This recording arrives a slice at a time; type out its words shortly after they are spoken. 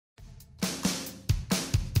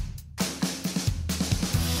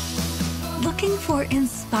Looking for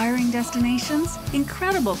inspiring destinations,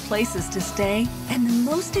 incredible places to stay, and the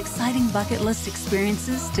most exciting bucket list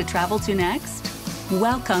experiences to travel to next?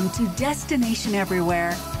 Welcome to Destination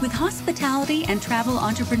Everywhere with hospitality and travel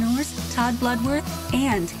entrepreneurs Todd Bloodworth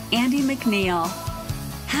and Andy McNeil.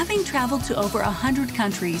 Having traveled to over 100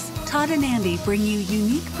 countries, Todd and Andy bring you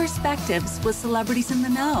unique perspectives with celebrities in the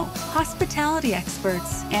know, hospitality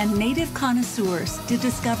experts, and native connoisseurs to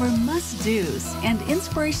discover must-dos and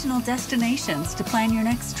inspirational destinations to plan your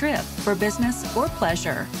next trip for business or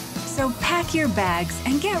pleasure. So pack your bags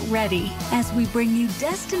and get ready as we bring you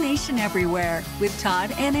Destination Everywhere with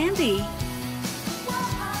Todd and Andy.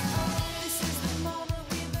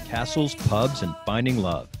 Castles, pubs, and finding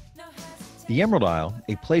love. The Emerald Isle,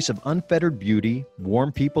 a place of unfettered beauty,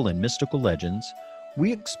 warm people, and mystical legends,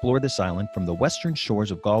 we explore this island from the western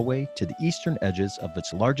shores of Galway to the eastern edges of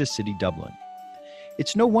its largest city, Dublin.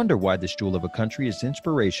 It's no wonder why this jewel of a country is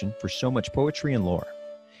inspiration for so much poetry and lore.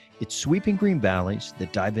 Its sweeping green valleys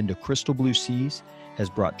that dive into crystal blue seas has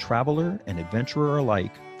brought traveler and adventurer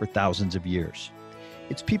alike for thousands of years.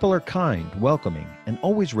 Its people are kind, welcoming, and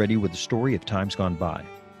always ready with a story of times gone by.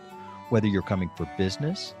 Whether you're coming for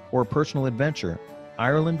business or a personal adventure,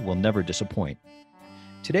 Ireland will never disappoint.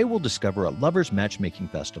 Today we'll discover a lovers' matchmaking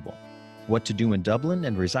festival, what to do in Dublin,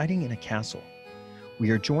 and residing in a castle. We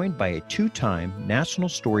are joined by a two-time national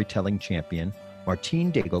storytelling champion,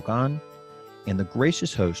 Máirtín de Cógáin, and the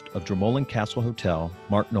gracious host of Dromoland Castle Hotel,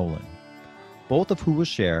 Mark Nolan, both of who will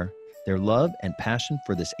share their love and passion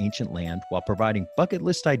for this ancient land while providing bucket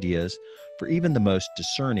list ideas for even the most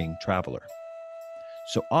discerning traveler.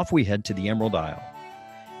 So off we head to the Emerald Isle.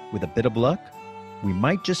 With a bit of luck, we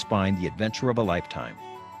might just find the adventure of a lifetime.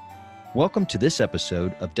 Welcome to this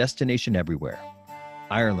episode of Destination Everywhere,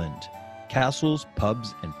 Ireland, castles,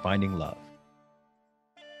 pubs, and finding love.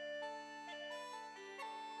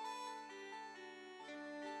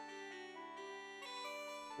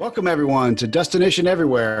 Welcome everyone to Destination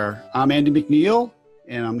Everywhere. I'm Andy McNeil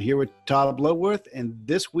and I'm here with Todd Bloodworth, and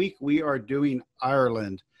this week we are doing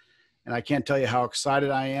Ireland. And I can't tell you how excited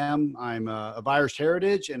I am. I'm of Irish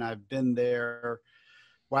heritage, and I've been there,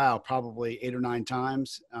 probably 8 or 9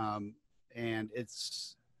 times. And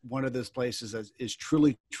it's one of those places that is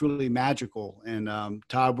truly, truly magical. And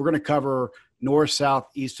Todd, we're going to cover north, south,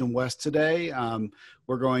 east, and west today.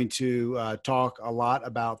 We're going to talk a lot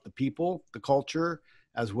about the people, the culture,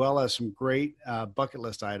 as well as some great bucket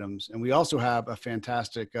list items. And we also have a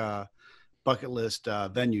fantastic bucket list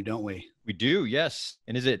venue, don't we? We do, yes.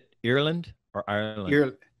 And is it Ireland or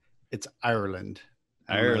Ireland? It's Ireland.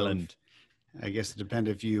 Ireland. I guess it depends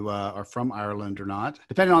if you are from Ireland or not.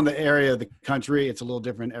 Depending on the area of the country, it's a little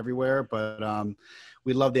different everywhere, but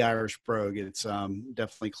we love the Irish brogue. It's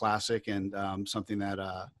definitely classic and something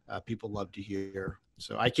that people love to hear.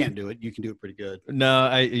 So I can't do it. You can do it pretty good.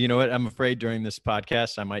 No, you know what? I'm afraid during this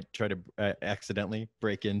podcast, I might try to accidentally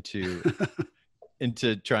break into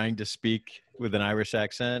into trying to speak with an Irish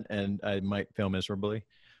accent, and I might fail miserably.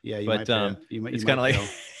 Yeah, it's kind of like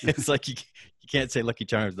it's like you can't say Lucky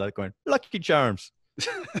Charms without going Lucky Charms.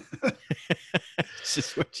 It's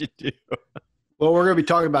just what you do. Well, we're going to be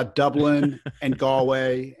talking about Dublin and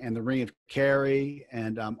Galway and the Ring of Kerry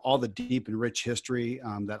and all the deep and rich history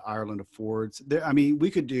that Ireland affords.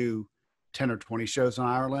 We could do 10 or 20 shows on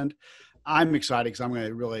Ireland. I'm excited because I'm going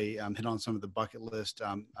to really hit on some of the bucket list,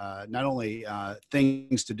 not only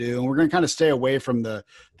things to do, and we're going to kind of stay away from the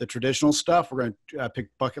traditional stuff. We're going to pick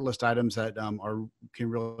bucket list items that can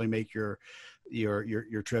really make your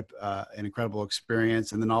trip an incredible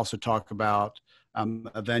experience, and then also talk about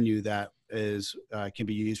a venue that can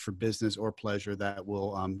be used for business or pleasure that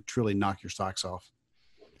will truly knock your socks off.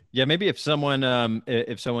 Yeah, maybe if someone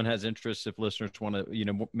has interest, if listeners want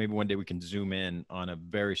to, maybe one day we can zoom in on a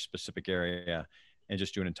very specific area and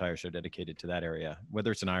just do an entire show dedicated to that area,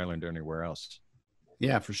 whether it's in Ireland or anywhere else.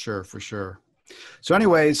 Yeah, for sure. So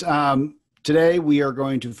anyways, today we are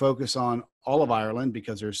going to focus on all of Ireland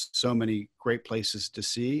because there's so many great places to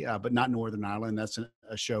see, but not Northern Ireland. That's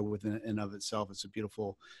a show within and of itself. It's a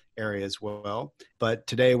beautiful area as well. But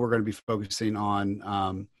today we're going to be focusing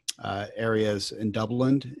on areas in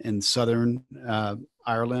Dublin, in southern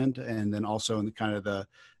Ireland, and then also in the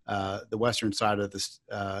western side of this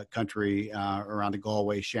country around the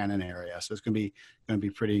Galway, Shannon area. So it's going to be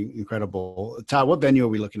pretty incredible. Todd, what venue are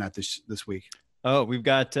we looking at this week? Oh, we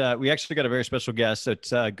actually got a very special guest that's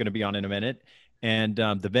going to be on in a minute, and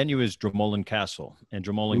the venue is Dromoland Castle, and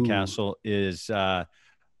Dromoland Castle is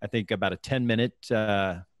I think about a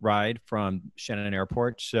 10-minute ride from Shannon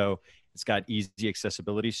Airport. So it's got easy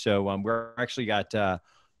accessibility. So we're actually got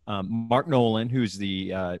Mark Nolan, who's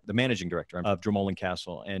the managing director of Dromoland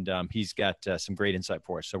Castle, and he's got some great insight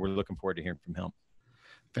for us. So we're looking forward to hearing from him.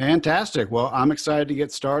 Fantastic. Well, I'm excited to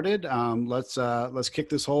get started. Let's kick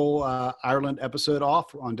this whole Ireland episode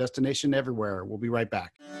off on Destination Everywhere. We'll be right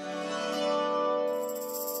back.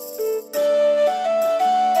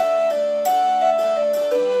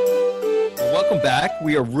 Welcome back.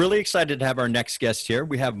 We are really excited to have our next guest here.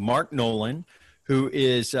 We have Mark Nolan, who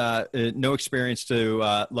is no experience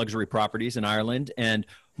to luxury properties in Ireland. And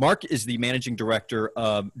Mark is the managing director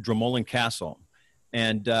of Dromoland Castle.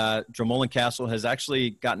 And Dromoland Castle has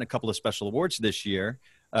actually gotten a couple of special awards this year.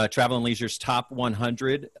 Travel and Leisure's top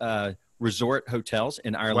 100 resort hotels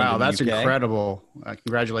in Ireland. Wow, and that's UK. Incredible.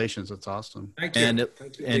 Congratulations. That's awesome. Thank you.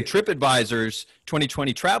 And TripAdvisor's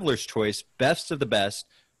 2020 Traveler's Choice, best of the best,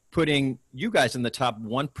 putting you guys in the top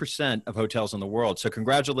 1% of hotels in the world. So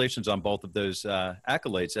congratulations on both of those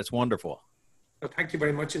accolades. That's wonderful. Well, thank you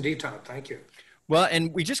very much indeed, Todd. Thank you. Well,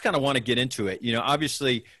 and we just kind of want to get into it. You know,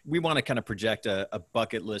 obviously, we want to kind of project a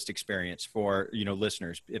bucket list experience for,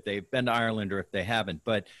 listeners, if they've been to Ireland or if they haven't.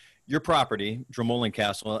 But your property, Dromoland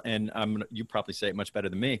Castle, and you probably say it much better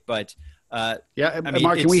than me, but Mark,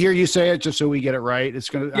 can we hear you say it just so we get it right? It's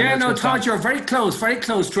going to. Yeah, no, Todd, you're very close,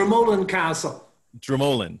 Dromoland Castle.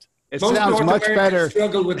 Dromoland. It Most sounds North much Americans better.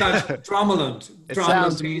 Struggle with that Dromoland. It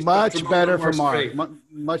sounds much better for Mark. Great.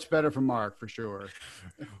 Much better for Mark, for sure.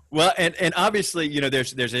 Well, and obviously,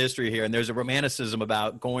 there's a history here, and there's a romanticism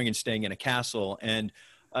about going and staying in a castle. And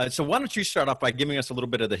so why don't you start off by giving us a little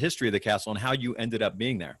bit of the history of the castle and how you ended up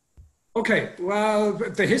being there? Okay, well,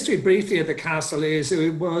 the history briefly of the castle is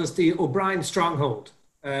it was the O'Brien stronghold.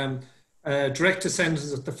 Direct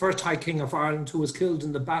descendants of the first High King of Ireland, who was killed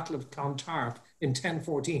in the Battle of Clontarf in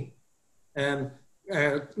 1014.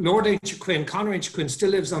 Lord Inchiquin, Conor Inchiquin,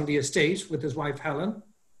 still lives on the estate with his wife Helen,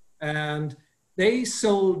 and they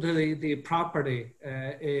sold the property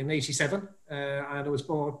in 87, and it was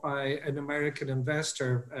bought by an American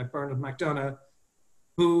investor, Bernard McDonough,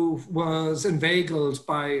 who was inveigled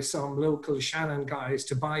by some local Shannon guys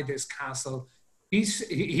to buy this castle.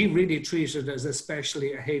 He really treated it as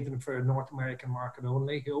especially a haven for a North American market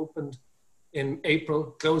only. He opened in April,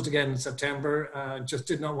 closed again in September, just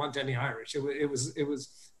did not want any Irish. It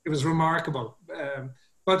was remarkable.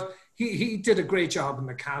 But he did a great job in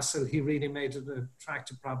the castle. He really made it an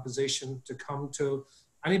attractive proposition to come to.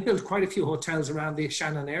 And he built quite a few hotels around the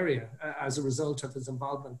Shannon area as a result of his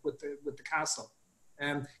involvement with the castle. He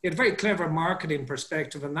had a very clever marketing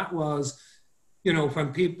perspective, and that was,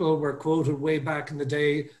 when people were quoted way back in the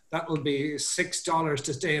day, that will be $6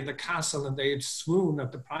 to stay in the castle, and they'd swoon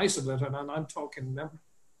at the price of it. And I'm talking,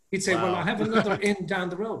 he'd say, wow. Well, I have another inn down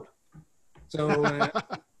the road. So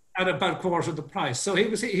at about quarter of the price. So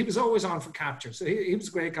he was always on for capture. So he was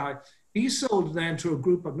a great guy. He sold then to a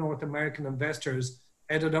group of North American investors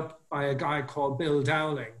headed up by a guy called Bill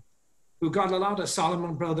Dowling, who got a lot of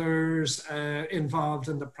Solomon Brothers involved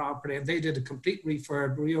in the property. And they did a complete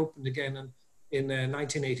refurb, reopened again in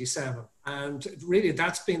 1987. And really,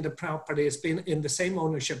 that's been the property. It's been in the same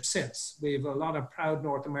ownership since. We have a lot of proud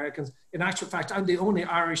North Americans. In actual fact, I'm the only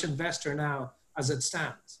Irish investor now as it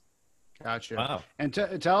stands. Gotcha. Wow. And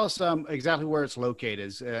tell us exactly where it's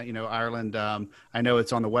located. Ireland, I know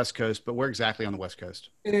it's on the West Coast, but where exactly on the West Coast?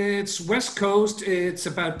 It's West Coast. It's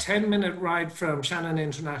about 10-minute ride from Shannon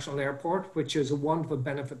International Airport, which is a wonderful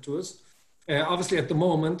benefit to us. Obviously, at the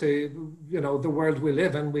moment, the world we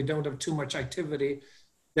live in, we don't have too much activity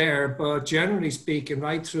there. But generally speaking,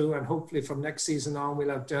 right through, and hopefully from next season on, we'll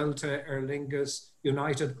have Delta, Aer Lingus,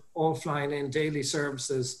 United, all flying in daily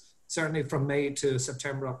services, certainly from May to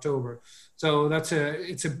September, October. So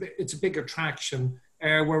it's a big attraction.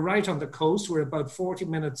 We're right on the coast. We're about 40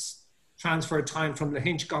 minutes transfer time from the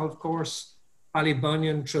Hinch Golf Course,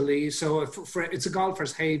 Ballybunion, Tralee. So it's a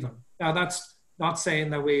golfer's haven. Now, that's not saying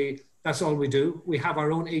that that's all we do. We have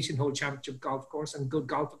our own 18-hole championship golf course and good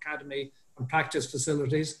golf academy and practice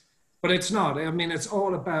facilities. But it's not. I mean, it's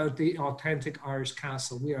all about the authentic Irish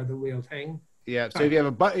castle. We are the real thing. Yeah. So if you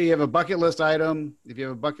have a bucket list item,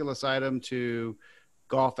 to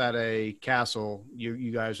golf at a castle,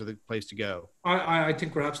 you guys are the place to go. I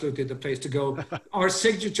think we're absolutely the place to go. Our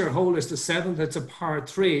signature hole is the 7th. It's a par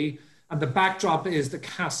 3, and the backdrop is the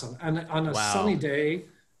castle. And on a sunny day,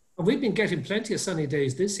 and we've been getting plenty of sunny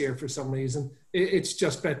days this year for some reason. It's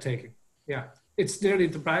just breathtaking. Yeah, it's nearly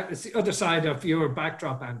it's the other side of your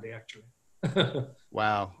backdrop, Andy. Actually.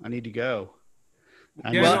 Wow, I need to go.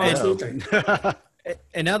 Absolutely.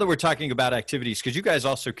 And now that we're talking about activities, because you guys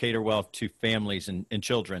also cater well to families and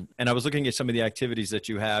children, and I was looking at some of the activities that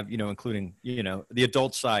you have, including, the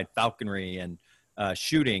adult side, falconry and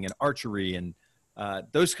shooting and archery and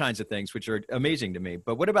those kinds of things, which are amazing to me.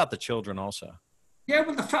 But what about the children also? Yeah,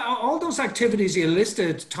 well, all those activities you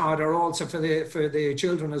listed, Todd, are also for the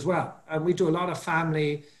children as well. And we do a lot of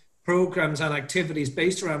family programs and activities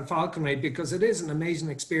based around falconry because it is an amazing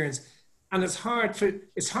experience. And it's hard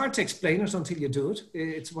to explain it until you do it.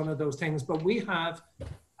 It's one of those things. But we have,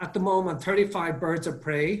 at the moment, 35 birds of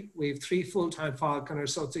prey. We have 3 full-time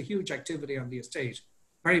falconers. So it's a huge activity on the estate.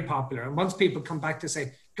 Very popular. And once people come back to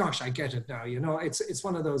say, gosh, I get it now. You know, it's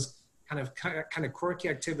one of those kind of quirky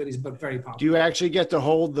activities, but very popular. Do you actually get to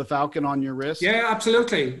hold the falcon on your wrist? Yeah,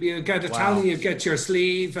 absolutely. You get a Wow. tally, you get your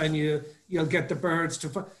sleeve, and you'll get the birds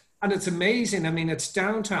to. And it's amazing. I mean, it's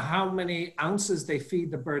down to how many ounces they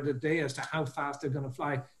feed the bird a day as to how fast they're going to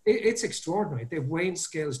fly. It's extraordinary. They've weighing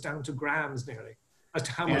scales down to grams nearly as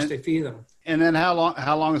to how much they feed them. And then how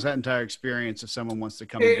long is that entire experience if someone wants to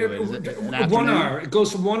come and do it? Is it an 1 afternoon? hour. It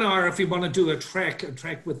goes from 1 hour if you want to do a trek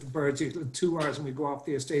with the birds. 2 hours, and we go up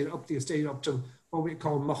the estate up to what we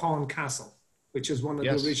call Mahon Castle, which is one of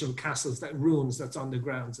Yes. the original castles, ruins that's on the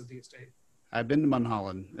grounds of the estate. I've been to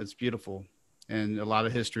Mulholland. It's beautiful and a lot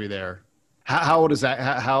of history there. How old is that?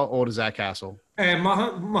 How old is that castle?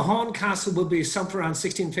 Mahon Castle will be something around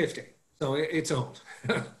 1650, so it's old.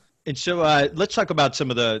 And so let's talk about some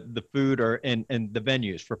of the food and the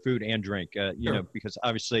venues for food and drink, you Sure. know, because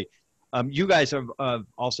obviously you guys have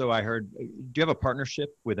also, I heard, do you have a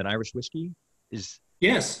partnership with an Irish whiskey?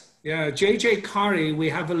 Yes, yeah. J.J. Corrie, we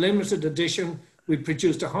have a limited edition. We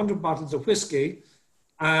produced 100 bottles of whiskey,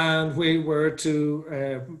 and we were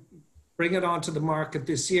to bring it onto the market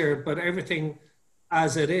this year. But everything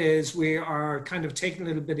as it is, we are kind of taking a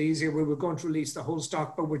little bit easier. We were going to release the whole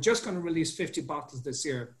stock, but we're just going to release 50 bottles this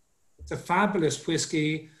year. It's a fabulous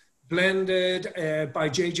whiskey, blended by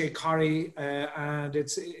J.J. Corrie, and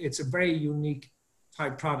it's a very unique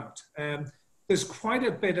type product. There's quite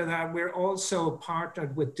a bit of that. We're also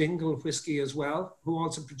partnered with Dingle Whiskey as well, who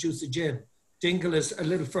also produce a gin. Dingle is a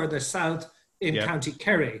little further south in County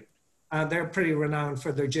Kerry, and they're pretty renowned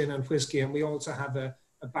for their gin and whiskey. And we also have a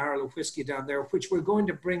barrel of whiskey down there, which we're going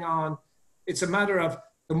to bring on. It's a matter of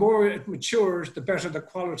the more it matures, the better the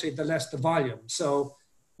quality, the less the volume. So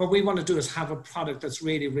what we want to do is have a product that's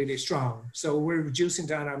really, really strong. So we're reducing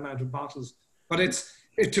down our amount of bottles. But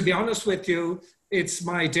to be honest with you, it's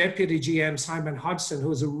my deputy GM, Simon Hodgson, who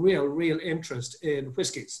has a real interest in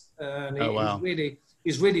whiskies. And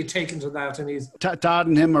he's really taken to that. And he's Todd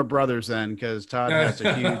and him are brothers then, because Todd has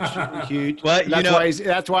a huge. Well,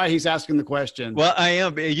 that's why he's asking the question. Well, I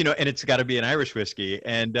am, you know, and it's got to be an Irish whiskey,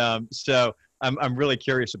 and so I'm really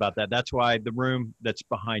curious about that. That's why the room that's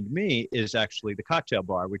behind me is actually the cocktail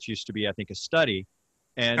bar, which used to be, I think, a study.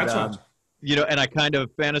 And, that's right. you know, and I kind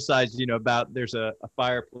of fantasized, you know, about there's a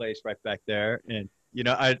fireplace right back there. And, you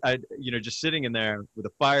know, I you know, just sitting in there with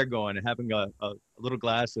a fire going and having a little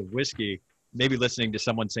glass of whiskey, maybe listening to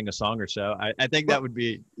someone sing a song or so. I think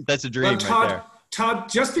that's a dream right there. Todd,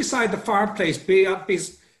 just beside the fireplace,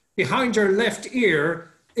 behind your left ear,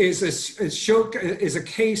 is a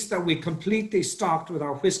case that we completely stocked with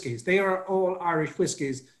our whiskies. They are all Irish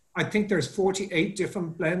whiskies. I think there's 48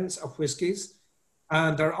 different blends of whiskies,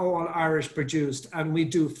 and they're all Irish produced. And we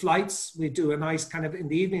do flights. We do a nice kind of, in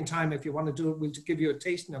the evening time, if you want to do it, we'll give you a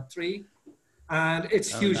tasting of 3. And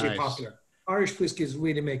it's hugely popular. Irish whiskey is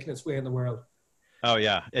really making its way in the world. Oh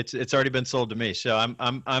yeah, it's already been sold to me, so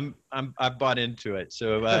I've bought into it.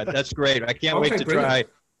 So that's great. I can't wait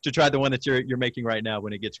to try the one that you're making right now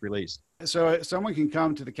when it gets released. So someone can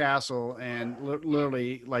come to the castle and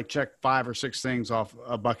literally like check 5 or 6 things off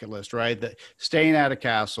a bucket list, right? That staying at a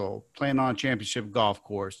castle, playing on a championship golf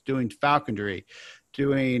course, doing falconry,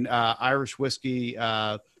 doing Irish whiskey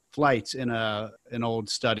flights in an old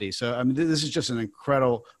study. So I mean, this is just an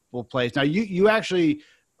incredible place. Now you actually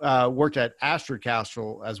worked at Ashford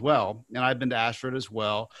Castle as well, and I've been to Ashford as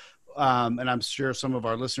well. And I'm sure some of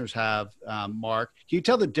our listeners have, Mark. Can you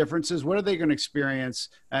tell the differences? What are they going to experience?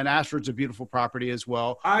 And Ashford's a beautiful property as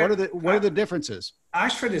well. What are the differences?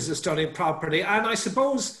 Ashford is a stunning property. And I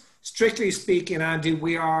suppose, strictly speaking, Andy,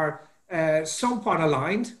 we are somewhat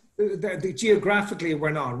aligned. Geographically,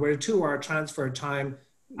 we're not. We're a 2-hour transfer time.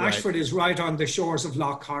 Right. Ashford is right on the shores of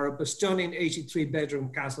Lough Corrib, a stunning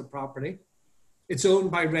 83-bedroom castle property. It's owned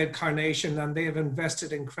by Red Carnation, and they have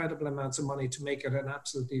invested incredible amounts of money to make it an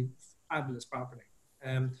absolutely fabulous property.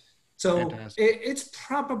 So it's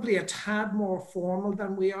probably a tad more formal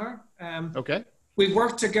than we are. Okay. We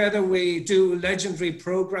work together. We do legendary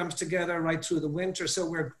programs together right through the winter. So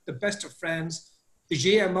we're the best of friends. The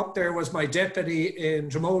GM up there was my deputy in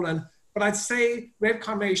Dromoland. But I'd say Red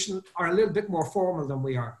Carnation are a little bit more formal than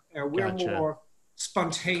we are. We're more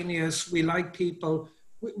spontaneous. We like people.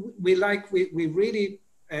 we really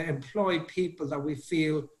employ people that we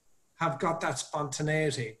feel have got that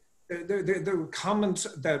spontaneity. The comment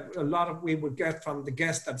that a lot of we would get from the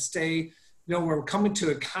guests that stay, you know, we're coming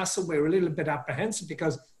to a castle, we're a little bit apprehensive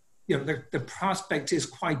because, you know, the prospect is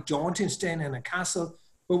quite daunting staying in a castle,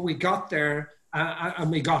 but we got there and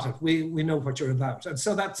we got it. We know what you're about. And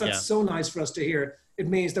so that's so nice for us to hear. It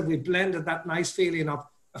means that we blended that nice feeling of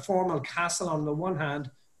a formal castle on the one hand,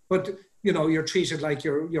 but, you know, you're treated like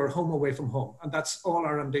you're home away from home. And that's all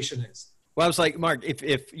our ambition is. Well, I was like, Mark,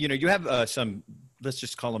 if you know, you have some, let's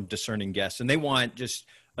just call them discerning guests, and they want just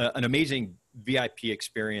an amazing VIP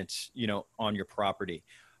experience, you know, on your property.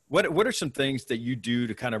 What are some things that you do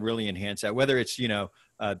to kind of really enhance that? Whether it's, you know,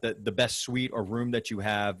 the best suite or room that you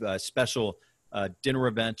have, special dinner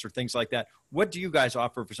events or things like that. What do you guys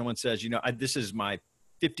offer for someone says, you know, this is my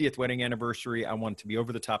 50th wedding anniversary. I want it to be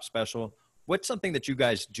over the top special. What's something that you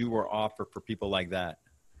guys do or offer for people like that?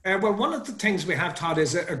 Well, one of the things we have, Todd,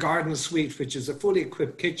 is a garden suite, which is a fully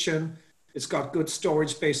equipped kitchen. It's got good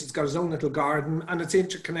storage space. It's got its own little garden, and it's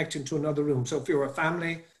interconnected to another room. So if you're a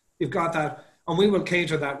family, you've got that, and we will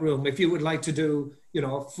cater that room. If you would like to do, you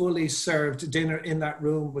know, a fully served dinner in that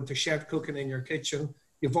room with the chef cooking in your kitchen,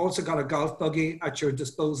 you've also got a golf buggy at your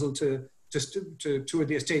disposal to tour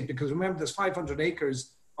the estate. Because remember, there's 500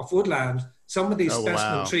 acres of woodland. Some of these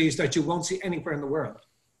specimen trees that you won't see anywhere in the world.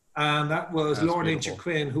 And that was Lord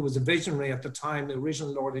Inchiquin, who was a visionary at the time, the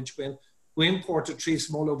original Lord Inchiquin, who imported trees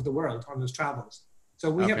from all over the world on his travels. So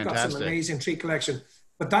we have got some amazing tree collection.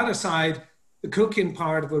 But that aside, the cooking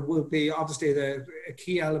part of it will be obviously a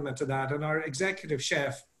key element of that. And our executive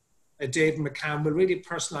chef, Dave McCann, will really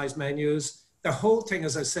personalize menus. The whole thing,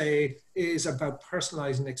 as I say, is about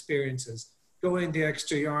personalizing experiences, going the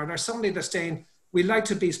extra yard. Or somebody that's saying, we like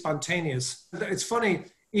to be spontaneous. It's funny,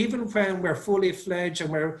 even when we're fully fledged and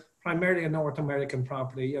we're primarily a North American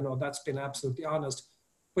property, you know, that's been absolutely honest.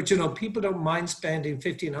 But, you know, people don't mind spending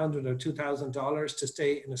 $1,500 or $2,000 to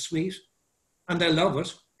stay in a suite, and they love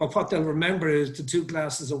it. But what they'll remember is the 2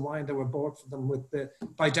 glasses of wine that were bought for them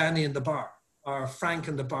by Danny in the bar, or Frank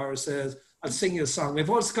in the bar says, I'll sing you a song. We've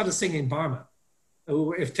also got a singing barman,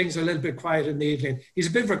 who, if things are a little bit quiet in the evening, he's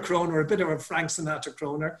a bit of a croner, a bit of a Frank Sinatra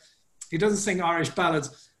croner. He doesn't sing Irish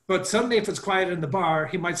ballads. But suddenly, if it's quiet in the bar,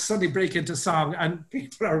 he might suddenly break into song, and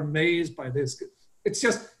people are amazed by this.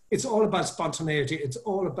 It's all about spontaneity. It's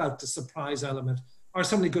all about the surprise element. Or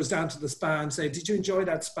somebody goes down to the spa and say, did you enjoy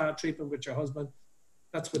that spa treatment with your husband?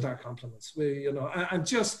 That's with our compliments. You know, and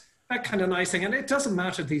just that kind of nice thing. And it doesn't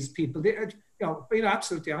matter, these people. You know, being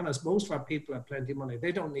absolutely honest, most of our people have plenty of money.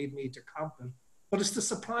 They don't need me to compliment. But it's the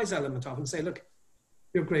surprise element of it. And say, look,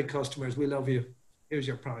 you're great customers. We love you. Here's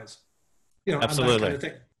your prize. You know, absolutely. And that kind of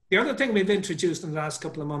thing. The other thing we've introduced in the last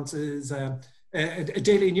couple of months is a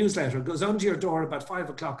daily newsletter. It goes onto your door about 5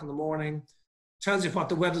 o'clock in the morning, tells you what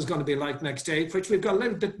the weather's going to be like next day, which we've got a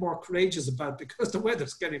little bit more courageous about because the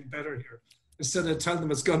weather's getting better here. Instead of telling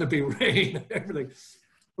them it's going to be rain and everything.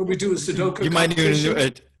 What we do is Sudoku. You might even do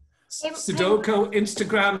it. Sudoku,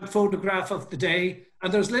 Instagram photograph of the day,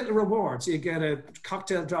 and there's little rewards. You get a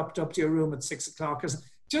cocktail dropped up to your room at 6 o'clock.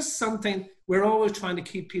 Just something. We're always trying to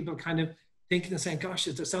keep people kind of thinking and saying, gosh,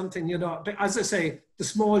 is there something, you know, as I say, the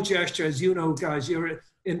small gestures, you know, guys, you're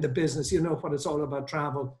in the business, you know what it's all about,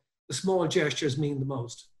 travel. The small gestures mean the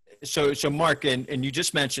most. So Mark, and you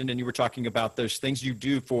just mentioned, and you were talking about those things you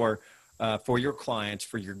do for your clients,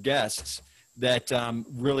 for your guests, that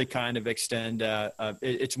really kind of extend,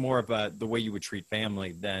 it's more of the way you would treat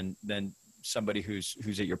family than somebody who's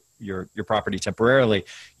at your property temporarily,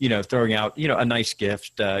 you know, throwing out, you know, a nice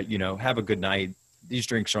gift, you know, have a good night. These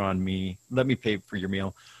drinks are on me. Let me pay for your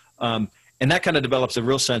meal. And that kind of develops a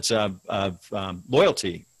real sense of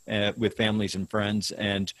loyalty with families and friends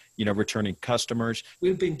and, you know, returning customers.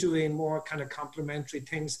 We've been doing more kind of complimentary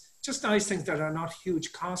things, just nice things that are not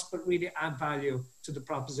huge cost, but really add value to the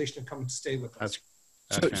proposition of coming to stay with us.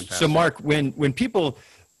 That's fantastic. So Mark, when people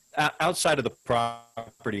outside of the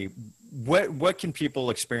property, what can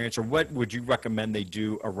people experience, or what would you recommend they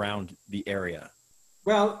do around the area?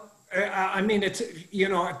 Well, I mean, it's, you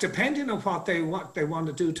know, depending on what they want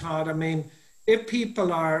to do, Todd. I mean, if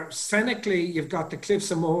people are scenically, you've got the Cliffs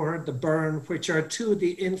of Moher, the Burn, which are 2 of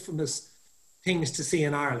the infamous things to see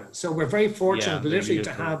in Ireland. So we're very fortunate, literally,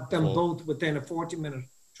 to have them both within a 40-minute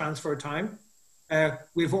transfer time.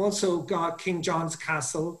 We've also got King John's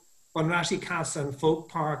Castle, Bunratty Castle and Folk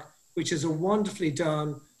Park, which is a wonderfully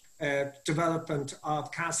done development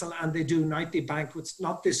of castle, and they do nightly banquets,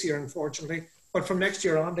 not this year, unfortunately, but from next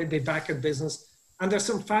year on, they'll be back in business. And there's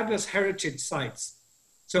some fabulous heritage sites.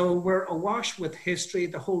 So we're awash with history,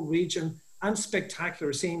 the whole region, and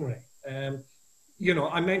spectacular scenery. you know,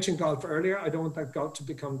 I mentioned golf earlier. I don't want that golf to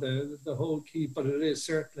become the whole key, but it is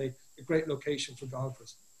certainly a great location for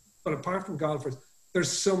golfers. But apart from golfers,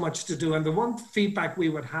 there's so much to do. And the one feedback we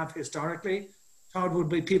would have historically, Todd, would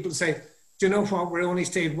be people say, do you know what, we only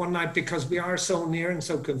stayed one night because we are so near and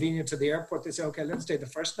so convenient to the airport. They say, okay, let's stay the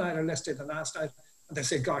first night or let's stay the last night. And they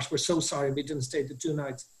say, gosh, we're so sorry we didn't stay the 2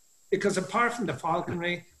 nights. Because apart from the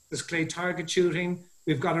falconry, there's clay target shooting.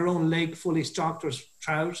 We've got our own lake fully stocked with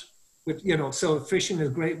trout. With, you know, so fishing is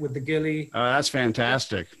great with the gilly. Oh, that's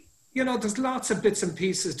fantastic. You know, there's lots of bits and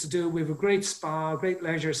pieces to do. We have a great spa, great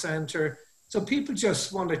leisure center. So people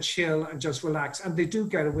just want to chill and just relax. And they do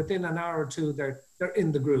get it within an hour or two. They're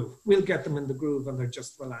in the groove. We'll get them in the groove and they're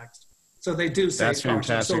just relaxed. So they do say, that's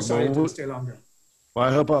fantastic. I'm so sorry to stay longer. Well,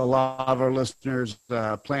 I hope a lot of our listeners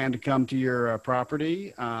plan to come to your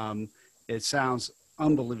property. It sounds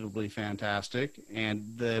unbelievably fantastic, and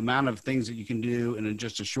the amount of things that you can do in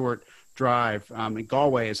just a short drive.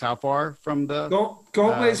 Galway is how far from the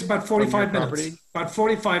Galway is about 45 minutes. Property? About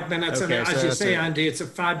 45 minutes, okay, and as you say, Andy, it's a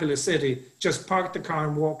fabulous city. Just park the car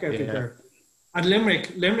and walk everywhere. Yeah. And Limerick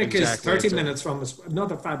exactly. Is 30 minutes from us.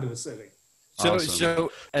 Another fabulous city. So, awesome.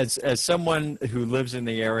 So as someone who lives in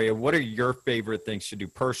the area, what are your favorite things to do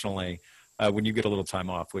personally when you get a little time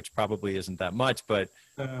off, which probably isn't that much, but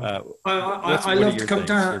I love to come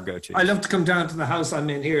down. I love to come down to the house I'm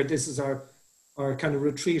in here. This is our kind of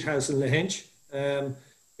retreat house in Lahinch.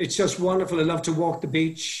 It's just wonderful. I love to walk the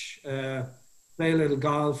beach, play a little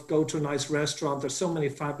golf, go to a nice restaurant. There's so many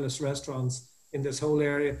fabulous restaurants in this whole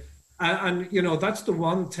area. And you know, that's the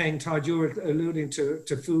one thing, Todd, you were alluding to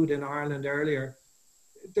food in Ireland earlier.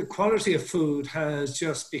 The quality of food has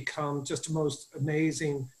just become just the most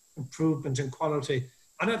amazing improvement in quality.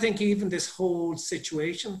 And I think even this whole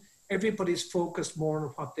situation, everybody's focused more on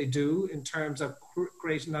what they do in terms of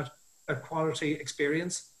creating that quality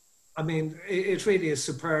experience. I mean, it really is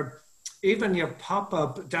superb. Even your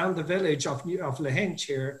pop-up down the village of Lahinch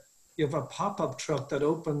here, you have a pop-up truck that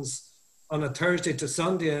opens on a Thursday to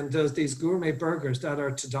Sunday and does these gourmet burgers that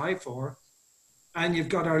are to die for. And you've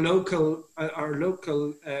got our local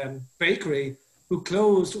bakery who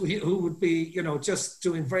closed, who would be, you know, just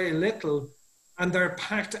doing very little, and they're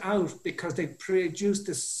packed out because they produce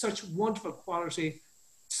this such wonderful quality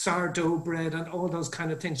sourdough bread and all those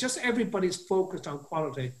kind of things. Just everybody's focused on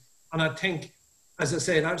quality. And I think, as I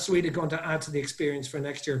say, that's really going to add to the experience for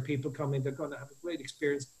next year. People coming, they're going to have a great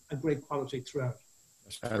experience and great quality throughout.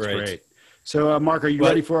 That's great. So, Mark, are you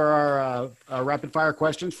ready for our rapid fire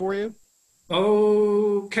questions for you?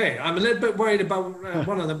 Okay. I'm a little bit worried about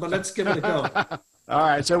one of them, but let's give it a go. All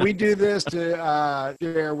right. So we do this to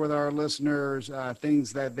share with our listeners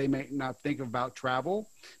things that they may not think about travel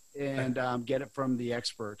and get it from the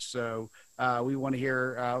experts. So we want to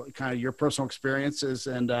hear kind of your personal experiences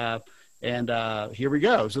and here we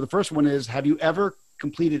go. So the first one is, have you ever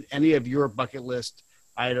completed any of your bucket list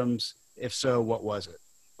items? If so, what was it?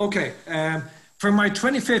 Okay. For my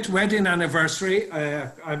 25th wedding anniversary,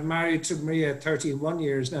 I'm married to Maria 31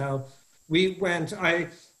 years now. We went,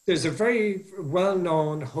 there's a very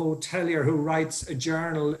well-known hotelier who writes a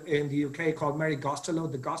journal in the UK called Mary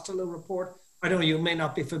Gostelow, the Gostelow Report. I don't know, you may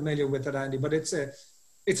not be familiar with it, Andy, but it's a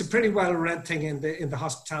pretty well-read thing in the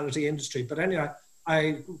hospitality industry. But anyway,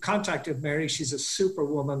 I contacted Mary. She's a super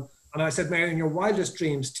woman. And I said, Mary, in your wildest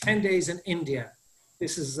dreams, 10 days in India.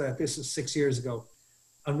 This is 6 years ago.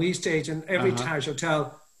 And we stayed in every Taj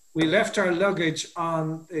hotel. We left our luggage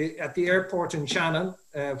at the airport in Shannon,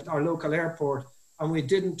 our local airport, and we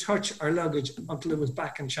didn't touch our luggage until it was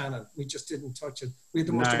back in Shannon. We just didn't touch it. We had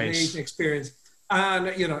the most amazing experience.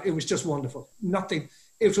 And, you know, it was just wonderful. Nothing.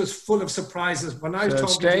 It was full of surprises. When I was talking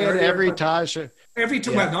stay at every Taj.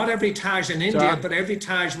 Well, not every Taj in India, but every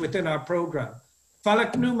Taj within our program.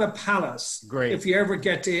 Falaknuma Palace. Great. If you ever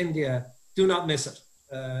get to India, do not miss it.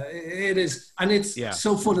 It is, and it's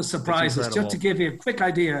so full of surprises. Just to give you a quick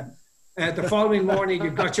idea, the following morning,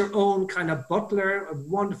 you've got your own kind of butler, a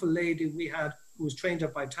wonderful lady we had who was trained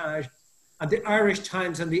up by Taj, and the Irish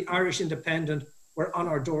Times and the Irish Independent were on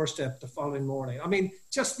our doorstep the following morning. I mean,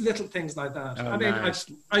 just little things like that. Oh, I mean, nice.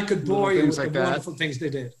 I could bore you with the wonderful things they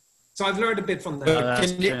did. So I've learned a bit from them.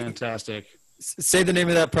 That's fantastic. Say the name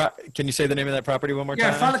of that. Can you say the name of that property one more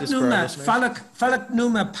time? Yeah,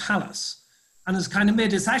 Falaknuma Palace. And it's kind of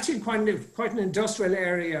it's actually quite an industrial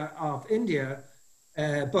area of India,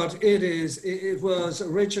 but it was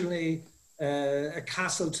originally a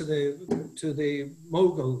castle to the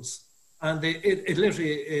Mughals, and it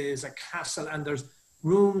literally is a castle, and there's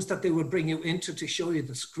rooms that they would bring you into to show you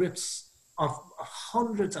the scripts of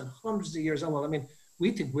hundreds and hundreds of years old. I mean, we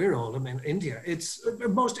think we're old. I mean, India, it's the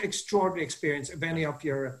most extraordinary experience. If any of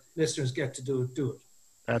your listeners get to do it.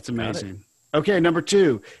 That's amazing. Okay, number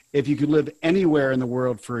 2. If you could live anywhere in the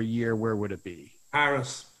world for a year, where would it be?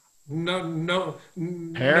 Paris. No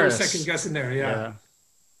Paris. second guessing there. Yeah.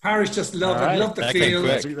 Paris, just love it. Right. Love the That feel.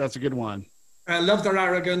 That's a good one. Love their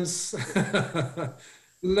arrogance.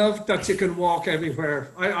 Love that you can walk everywhere.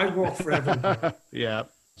 I walk forever. Yeah.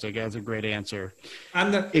 So that's a great answer.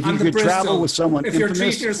 And if you could travel with someone if you're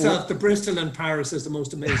treating yourself, the Bristol in Paris is the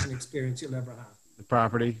most amazing experience you'll ever have. The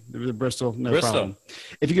property, the Bristol, no problem.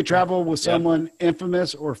 If you could travel with someone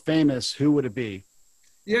infamous or famous, who would it be?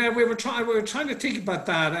 Yeah, we were trying to think about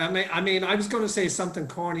that. I mean, I was going to say something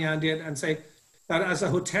corny, Andy, and say that as a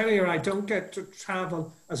hotelier, I don't get to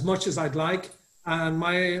travel as much as I'd like. And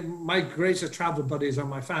my greatest travel buddies are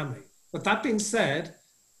my family. But that being said,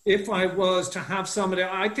 if I was to have somebody,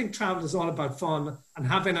 I think travel is all about fun and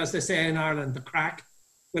having, as they say in Ireland, the crack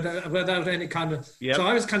without any kind of. Yep. So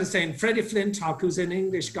I was kind of saying Freddie Flintock, who's an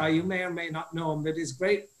English guy, you may or may not know him, but his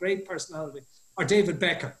great personality, or David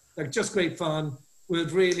Beckham. They're just great fun.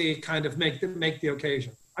 Would really kind of make the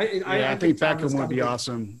occasion. I think Beckham would be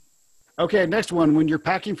awesome. Okay, next one. When you're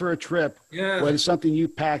packing for a trip, what is something you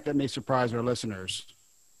pack that may surprise our listeners?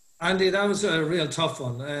 Andy, that was a real tough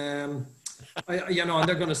one. And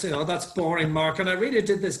they're going to say, "Oh, that's boring, Mark." And I really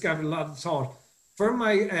did this, give a lot of thought. For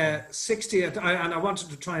my 60th, and I wanted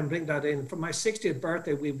to try and bring that in. For my 60th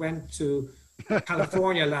birthday, we went to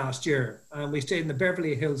California last year, and we stayed in the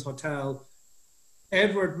Beverly Hills Hotel.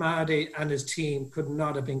 Edward Maddy and his team could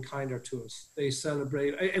not have been kinder to us. They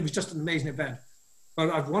celebrated. It was just an amazing event.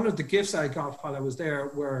 But one of the gifts I got while I was there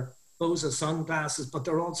were Bose sunglasses, but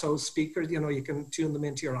they're also speakers. You know, you can tune them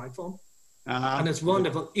into your iPhone. And it's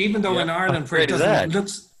wonderful. Even though in Ireland,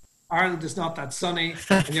 Ireland is not that sunny,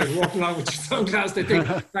 and you're walking along with your sunglasses, they think,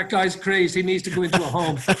 that guy's crazy, he needs to go into a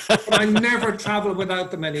home. But I never travel without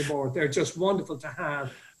them anymore. They're just wonderful to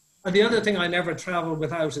have. And the other thing I never travel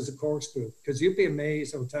without is a corkscrew, because you'd be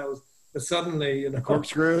amazed hotels that suddenly, a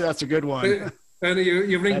corkscrew, that's a good one. And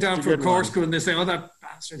you ring down for a corkscrew and they say, "Oh, that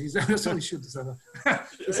bastard, he's there." Somebody should have said that.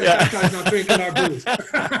 That guy's not drinking our booze.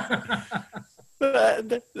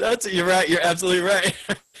 You're right. You're absolutely right.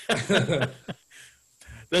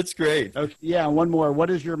 That's great. Okay, yeah, one more.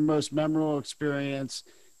 What is your most memorable experience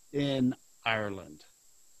in Ireland?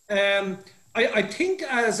 I think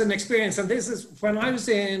as an experience, and this is when I was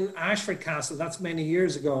in Ashford Castle, that's many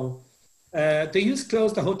years ago, they used to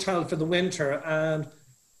close the hotel for the winter. And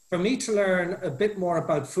for me to learn a bit more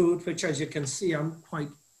about food, which as you can see, I'm quite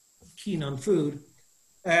keen on food,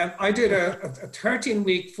 I did a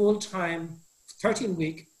 13-week full-time,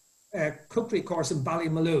 13-week cookery course in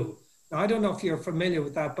Ballymaloe. Now, I don't know if you're familiar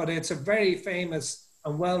with that, but it's a very famous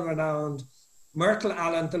and well-renowned Myrtle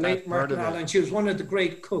Allen, the late Myrtle Allen. She was one of the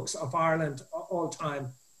great cooks of Ireland all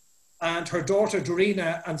time. And her daughter,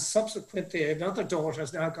 Dorina, and subsequently another daughter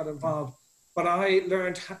has now got involved. But I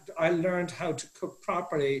learned how to cook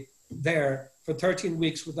properly there for 13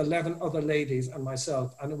 weeks with 11 other ladies and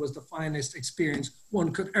myself. And it was the finest experience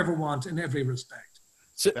one could ever want in every respect.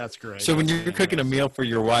 So, that's great. So when you're cooking a meal for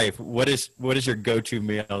your wife, what is your go-to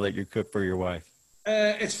meal that you cook for your wife?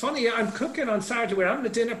 It's funny, I'm cooking on Saturday. We're having a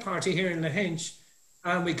dinner party here in Lahinch,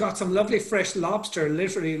 and we got some lovely fresh lobster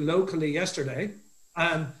literally locally yesterday.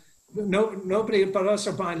 And nobody but us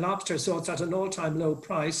are buying lobster, so it's at an all-time low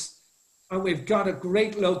price. And we've got a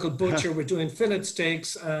great local butcher. We're doing fillet steak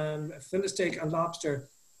and lobster.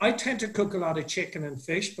 I tend to cook a lot of chicken and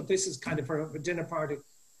fish, but this is kind of for a dinner party.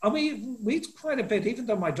 And we eat quite a bit, even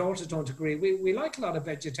though my daughters don't agree. We like a lot of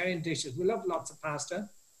vegetarian dishes. We love lots of pasta.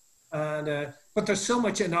 And but there's so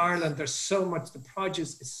much in Ireland. There's so much. The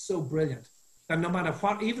produce is so brilliant that no matter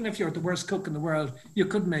what, even if you're the worst cook in the world, you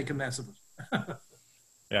could make a mess of it.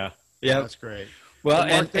 Yeah, that's great. Well,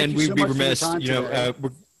 and we'd be remiss.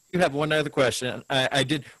 You have one other question.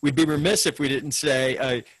 We'd be remiss if we didn't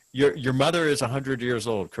say your mother is 100 years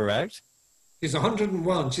old, correct? She's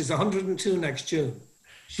 101. She's 102 next June.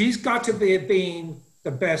 She's got to be being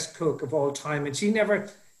the best cook of all time, and she'd never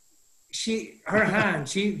say,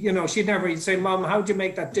 "Mom, how'd you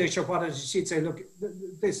make that dish?" or what is it? She'd say, "Look,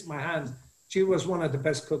 this is my hand." She was one of the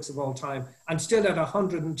best cooks of all time, and still at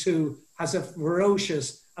 102 has a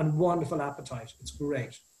ferocious and wonderful appetite. It's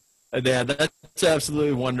great. Yeah, that's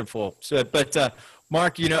absolutely wonderful. So, but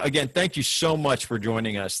Mark, again, thank you so much for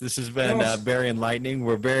joining us. This has been very enlightening.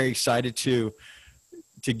 We're very excited to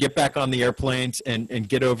get back on the airplanes and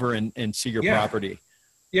get over and see your property.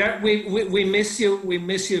 Yeah, we miss you. We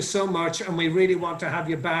miss you so much, and we really want to have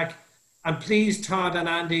you back. And please, Todd and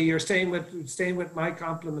Andy, you're staying with my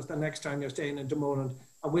compliments the next time you're staying in Des Moines,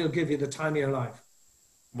 and we'll give you the time of your life.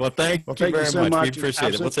 Well, thank you Thank you very so much. We much.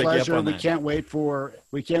 appreciate it. We'll Absolute take you up pleasure. on We that. can't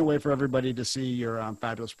wait for everybody to see your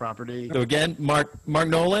fabulous property. So again, Mark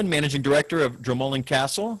Nolan, Managing Director of Dromoland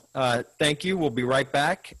Castle. Thank you. We'll be right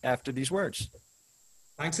back after these words.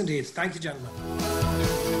 Thanks indeed. Thank you, gentlemen.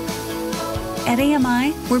 At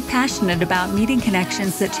AMI, we're passionate about meeting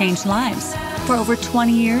connections that change lives. For over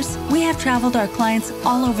 20 years, we have traveled our clients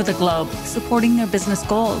all over the globe, supporting their business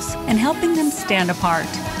goals and helping them stand apart.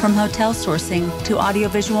 From hotel sourcing to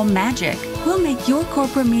audiovisual magic, we'll make your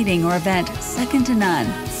corporate meeting or event second to none.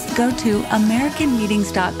 Go to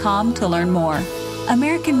AmericanMeetings.com to learn more.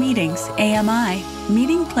 American Meetings, AMI,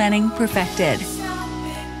 meeting planning perfected.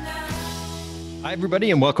 Hi, everybody,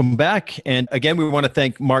 and welcome back. And again, we want to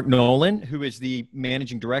thank Mark Nolan, who is the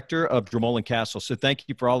Managing Director of Dromoland Castle. So thank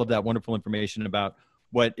you for all of that wonderful information about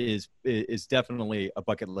what is definitely a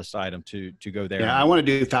bucket list item to go there. Yeah, I want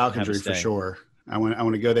to do falconry for sure. I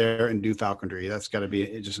want to go there and do falconry. That's got to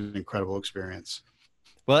be just an incredible experience.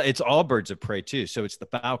 Well, it's all birds of prey too. So it's the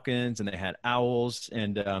falcons, and they had owls,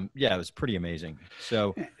 and yeah, it was pretty amazing.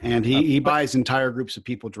 So, and he buys entire groups of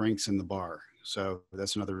people drinks in the bar. So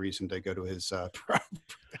that's another reason to go to his to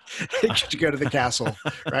go to the castle,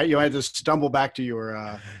 right? You had to stumble back to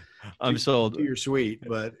your I'm sold to your suite,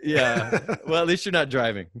 but yeah. Well, at least you're not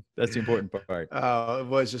driving. That's the important part.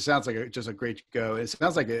 Well, it just sounds like just a great go. It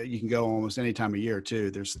sounds like you can go almost any time of year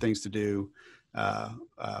too. There's things to do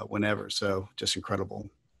whenever. So just incredible.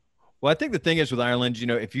 Well, I think the thing is with Ireland, you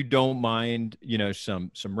know, if you don't mind, you know,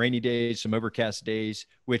 some rainy days, some overcast days,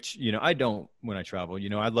 which, you know, I don't when I travel. You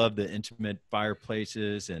know, I love the intimate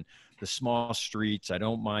fireplaces and the small streets. I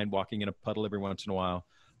don't mind walking in a puddle every once in a while.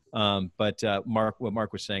 But what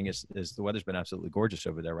Mark was saying is the weather's been absolutely gorgeous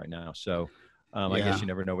over there right now. So I guess you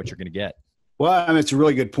never know what you're going to get. Well, I mean, it's a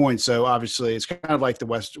really good point. So obviously it's kind of like the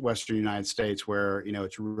Western United States where, you know,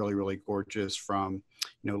 it's really, really gorgeous from,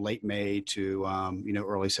 you know, late May to, you know,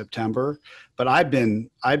 early September. But I've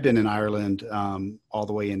been in Ireland all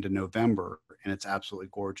the way into November, and it's absolutely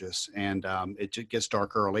gorgeous. And it gets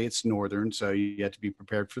dark early. It's northern, so you have to be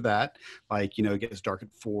prepared for that. Like, you know, it gets dark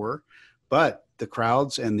at 4, but the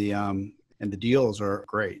crowds and the deals are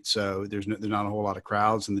great. So there's not a whole lot of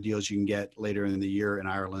crowds, and the deals you can get later in the year in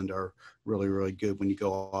Ireland are really, really good when you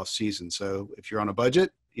go off season. So if you're on a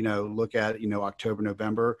budget, you know, look at, you know, October,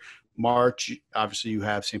 November, March. Obviously you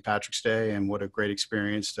have St. Patrick's Day, and what a great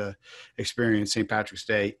experience to experience St. Patrick's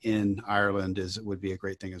Day in Ireland would be a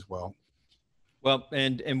great thing as well. Well,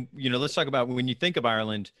 and, you know, let's talk about when you think of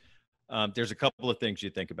Ireland, there's a couple of things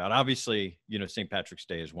you think about. Obviously, you know, St. Patrick's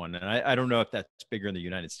Day is one, and I don't know if that's bigger in the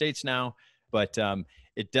United States now, but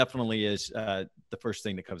it definitely is the first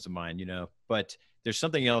thing that comes to mind, you know. But there's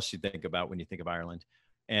something else you think about when you think of Ireland.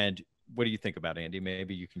 And what do you think about, Andy?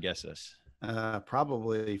 Maybe you can guess this.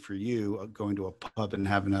 Probably for you, going to a pub and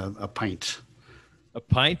having a pint. A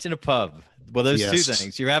pint in a pub. Well, those Yes. two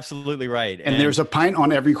things. You're absolutely right. And there's a pint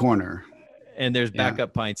on every corner. And there's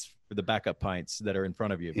backup pints for the backup pints that are in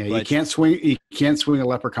front of you. Yeah, but, you can't swing a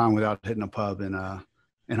leprechaun without hitting a pub in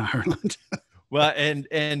Ireland. Well,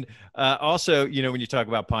 and also, you know, when you talk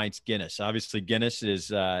about pints, Guinness. Obviously, Guinness is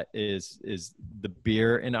the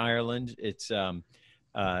beer in Ireland. It's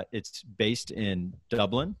based in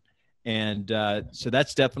Dublin, and so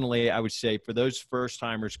that's definitely, I would say, for those first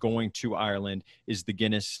timers going to Ireland, is the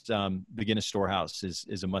Guinness Storehouse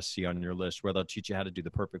is a must see on your list, where they'll teach you how to do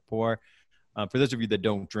the perfect pour. For those of you that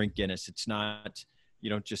don't drink Guinness, it's not, you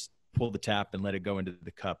don't just pull the tap and let it go into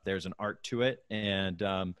the cup. There's an art to it,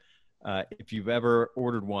 and if you've ever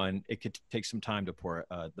ordered one, it could take some time to pour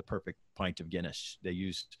the perfect pint of Guinness. They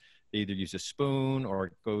either use a spoon, or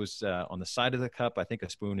it goes on the side of the cup. I think a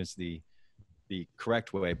spoon is the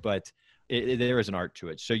correct way, but there is an art to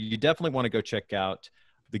it. So you definitely want to go check out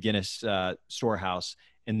the Guinness Storehouse,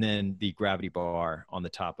 and then the Gravity Bar on the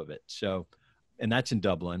top of it. So, and that's in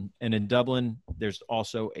Dublin. And in Dublin, there's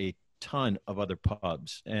also a ton of other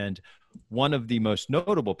pubs. And one of the most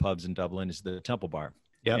notable pubs in Dublin is the Temple Bar.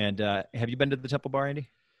 Yeah. And have you been to the Temple Bar, Andy?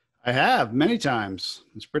 I have many times.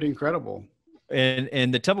 It's pretty incredible.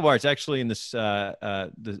 And the Temple Bar is actually in this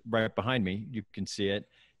right behind me. You can see it.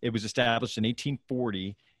 It was established in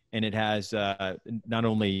 1840, and it has not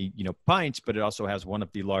only, you know, pints, but it also has one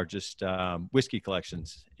of the largest whiskey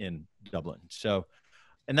collections in Dublin. So,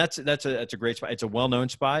 and that's a great spot. It's a well-known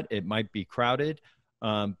spot. It might be crowded,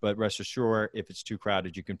 but rest assured, if it's too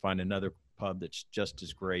crowded, you can find another pub that's just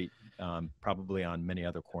as great, probably on many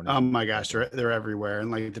other corners. Oh my gosh, they're everywhere.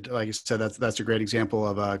 And like I said, that's a great example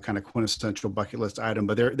of a kind of quintessential bucket list item.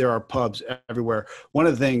 But there are pubs everywhere. One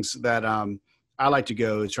of the things that I like to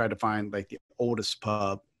go is try to find like the oldest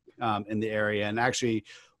pub in the area. And actually,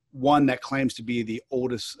 one that claims to be the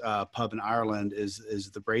oldest pub in Ireland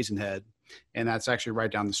is the Brazen Head, and that's actually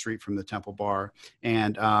right down the street from the Temple Bar.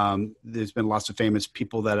 And there's been lots of famous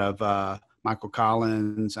people that have Michael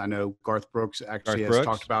Collins. I know Garth Brooks actually has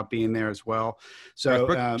talked about being there as well. So Garth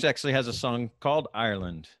Brooks actually has a song called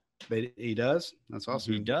Ireland. He does? That's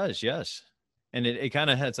awesome. He does, yes. And it kind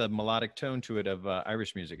of has a melodic tone to it of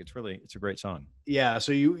Irish music. It's a great song. Yeah.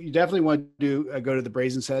 So you definitely want to go to the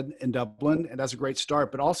Brazen Head in Dublin, and that's a great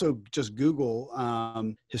start. But also just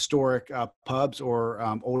Google historic pubs or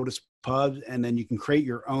oldest pubs, and then you can create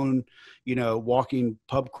your own, walking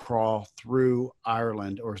pub crawl through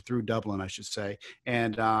Ireland, or through Dublin, I should say.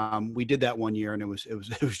 And we did that one year, and it was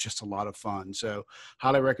just a lot of fun. So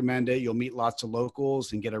highly recommend it. You'll meet lots of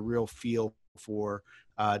locals and get a real feel for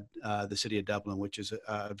the city of Dublin, which is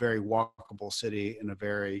a very walkable city and a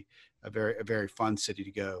very fun city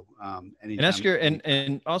to go. And ask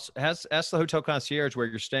and also ask the hotel concierge where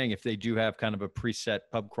you're staying if they do have kind of a preset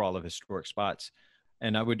pub crawl of historic spots.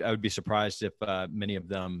 And I would be surprised if many of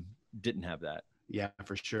them didn't have that. Yeah,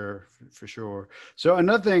 for sure. So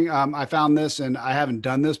another thing, I found this, and I haven't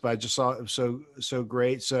done this, but I just saw it was so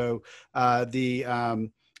great. So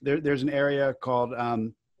there's an area called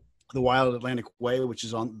the Wild Atlantic Way, which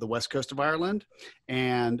is on the west coast of Ireland.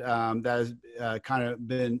 And that has kind of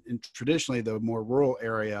been traditionally the more rural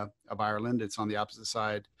area of Ireland. It's on the opposite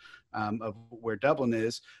side of where Dublin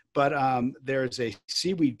is. But there's a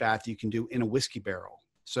seaweed bath you can do in a whiskey barrel.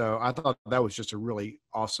 So I thought that was just a really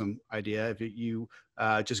awesome idea. If you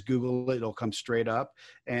just Google it, it'll come straight up.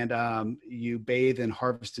 And you bathe in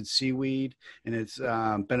harvested seaweed, and it's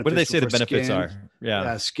beneficial. What do they say the benefits are?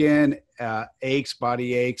 Yeah, skin aches,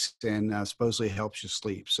 body aches, and supposedly helps you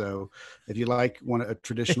sleep. So if you want a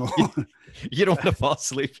traditional, you don't want to fall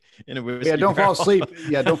asleep in a whiskey don't barrel. fall asleep.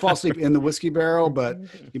 Yeah, don't fall asleep in the whiskey barrel, but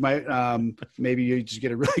you might maybe you just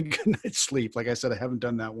get a really good night's sleep. Like I said, I haven't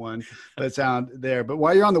done that one, but it's out there. But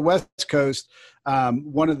while you're on the West Coast,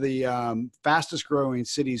 one of the fastest growing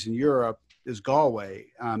cities in Europe is Galway.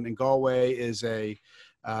 And Galway is a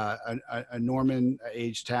Norman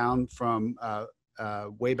age town from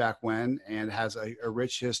way back when, and has a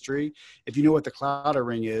rich history. If you know what the Clowder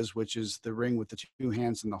ring is, which is the ring with the two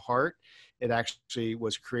hands and the heart, it actually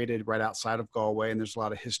was created right outside of Galway, and there's a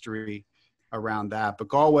lot of history around that. But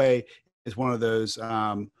Galway is one of those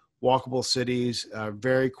walkable cities,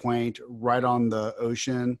 very quaint, right on the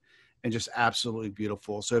ocean, and just absolutely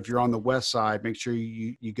beautiful. So if you're on the west side, make sure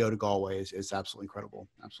you go to Galway. It's absolutely incredible.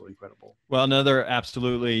 Absolutely incredible. Well, another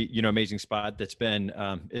absolutely, amazing spot that's been,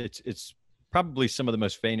 it's probably some of the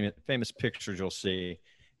most famous pictures you'll see.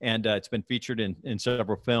 And it's been featured in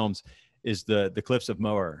several films, is the Cliffs of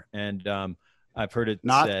Moher. And I've heard it said.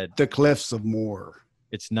 Not the Cliffs of Moher.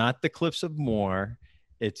 It's not the Cliffs of Moher.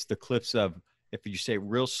 It's the Cliffs of, if you say it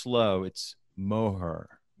real slow, it's Moher.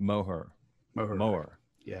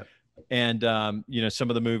 Yeah. And, some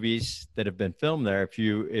of the movies that have been filmed there,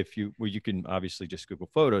 you can obviously just Google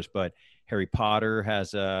photos, but Harry Potter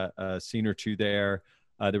has a scene or two there.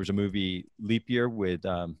 There was a movie, Leap Year, with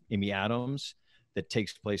Amy Adams that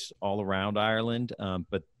takes place all around Ireland.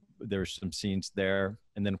 But there's some scenes there.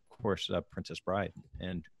 And then, of course, Princess Bride.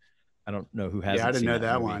 And I don't know who hasn't seen that. Yeah, I didn't know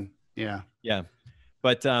that movie. one. Yeah. Yeah.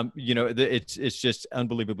 But, it's just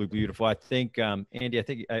unbelievably beautiful. I think,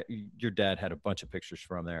 Andy, your dad had a bunch of pictures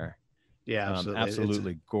from there. Yeah,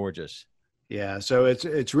 absolutely gorgeous. Yeah, so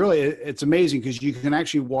it's really amazing because you can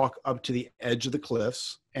actually walk up to the edge of the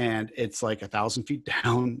cliffs, and it's like 1,000 feet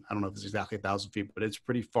down. I don't know if it's exactly 1,000 feet, but it's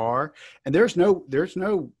pretty far. And there's no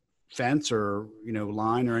fence or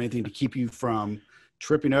line or anything to keep you from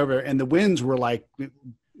tripping over. And the winds were like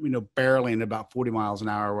barreling about 40 miles an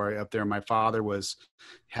hour right up there. My father was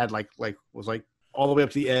all the way up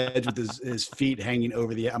to the edge with his feet hanging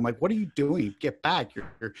over the. I'm like, what are you doing? Get back!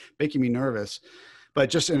 You're making me nervous. But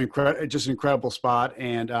just an incredible spot,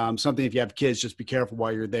 and something if you have kids, just be careful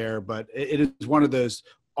while you're there. But it is one of those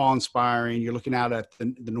awe-inspiring. You're looking out at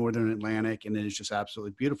the northern Atlantic, and it is just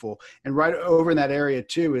absolutely beautiful. And right over in that area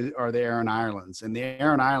too are the Aran Islands, and the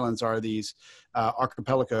Aran Islands are these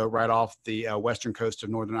archipelago right off the western coast of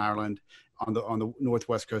Northern Ireland, on the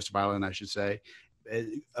northwest coast of Ireland, I should say.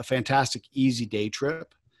 A fantastic, easy day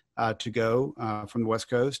trip to go from the West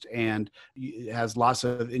Coast, and it has lots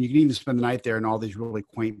of, and you can even spend the night there in all these really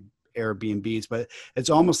quaint Airbnbs, but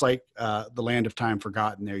it's almost like the land of time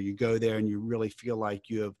forgotten there. You go there and you really feel like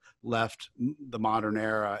you have left the modern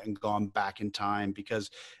era and gone back in time,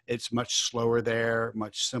 because it's much slower there,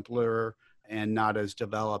 much simpler, and not as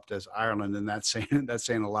developed as Ireland. And that's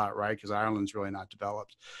saying a lot, right? Because Ireland's really not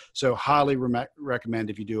developed. So highly recommend,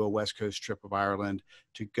 if you do a West Coast trip of Ireland,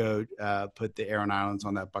 to go put the Aran Islands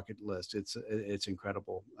on that bucket list. It's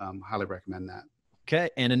incredible. Highly recommend that. Okay.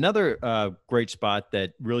 And another great spot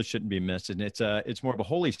that really shouldn't be missed, and it's more of a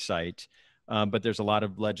holy site, but there's a lot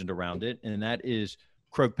of legend around it, and that is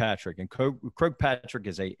Croagh Patrick. And Croagh Patrick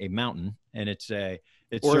is a mountain, and it's a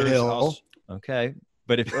hill. Also, okay.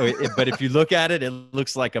 But if you look at it, it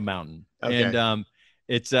looks like a mountain. Okay. And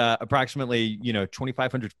it's approximately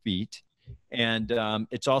 2,500 feet, and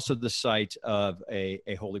it's also the site of a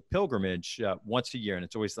holy pilgrimage once a year, and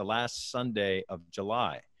it's always the last Sunday of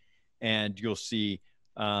July. And you'll see,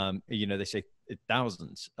 they say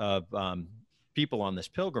thousands of people on this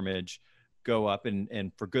pilgrimage go up,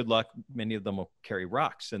 and for good luck, many of them will carry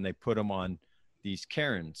rocks, and they put them on these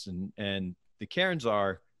cairns, and the cairns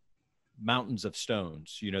are mountains of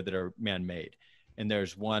stones, that are man-made. And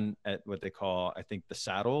there's one at what they call, I think, the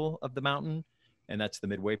saddle of the mountain, and that's the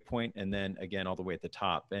midway point, and then again all the way at the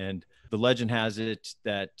top. And the legend has it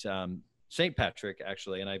that St. Patrick,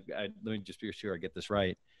 actually, and I let me just be sure I get this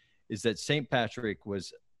right, is that St. Patrick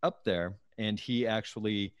was up there, and he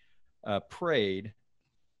actually prayed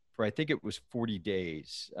for, I think it was 40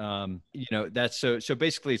 days. That's so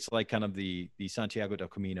basically it's like kind of the Santiago del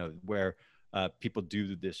Camino, where people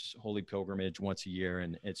do this holy pilgrimage once a year,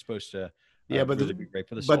 and it's supposed to really be great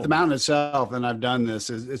for the soul. But the mountain itself, and I've done this,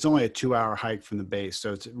 it's only a 2-hour hike from the base,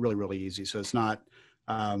 so it's really, really easy. So it's not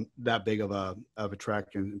that big of a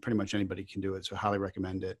trek, and pretty much anybody can do it. So highly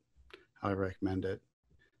recommend it. Highly recommend it.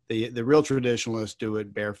 The real traditionalists do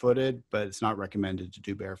it barefooted, but it's not recommended to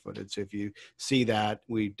do barefooted. So if you see that,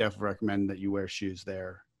 we definitely recommend that you wear shoes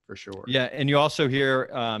there for sure. Yeah, and you also hear,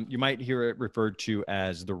 you might hear it referred to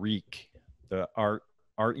as the Reek, the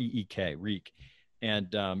R-E-E-K, Reek.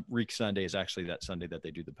 And Reek Sunday is actually that Sunday that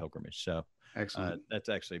they do the pilgrimage. So excellent. That's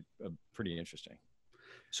actually pretty interesting.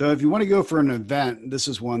 So if you want to go for an event, this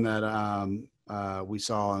is one that we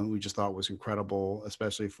saw and we just thought was incredible,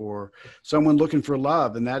 especially for someone looking for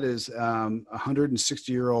love. And that is a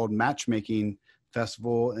 160-year-old matchmaking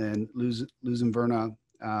festival in Luzinverna.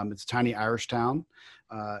 It's a tiny Irish town,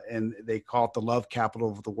 and they call it the love capital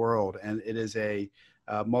of the world. And it is a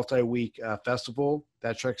multi-week festival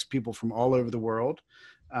that attracts people from all over the world.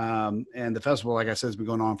 And the festival, like I said, has been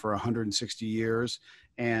going on for 160 years.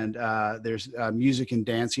 And there's music and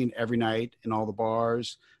dancing every night in all the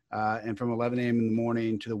bars. And from 11 a.m. in the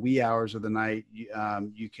morning to the wee hours of the night,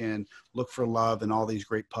 you can look for love in all these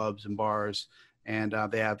great pubs and bars. And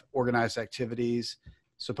they have organized activities.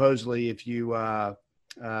 Supposedly, if you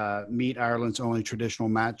meet Ireland's only traditional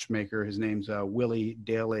matchmaker, his name's Willie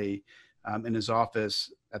Daly, in his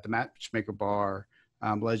office at the Matchmaker Bar,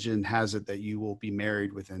 legend has it that you will be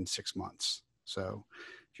married within 6 months. So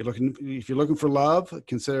if you're looking for love,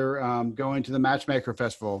 consider going to the Matchmaker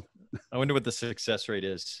Festival. I wonder what the success rate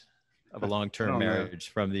is of a long-term marriage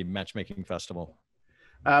from the Matchmaking Festival.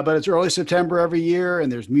 But it's early September every year,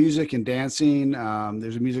 and there's music and dancing.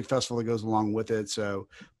 There's a music festival that goes along with it. So,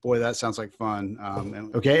 boy, that sounds like fun.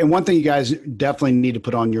 And one thing you guys definitely need to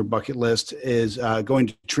put on your bucket list is going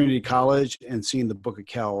to Trinity College and seeing the Book of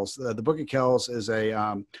Kells. The Book of Kells is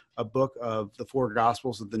a book of the 4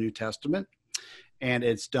 Gospels of the New Testament, and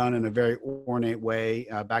it's done in a very ornate way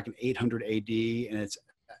back in 800 AD, and it's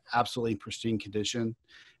absolutely in pristine condition.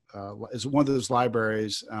 It's one of those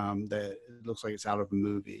libraries that it looks like it's out of a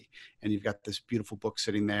movie, and you've got this beautiful book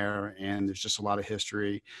sitting there, and there's just a lot of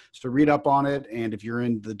history. So read up on it, and if you're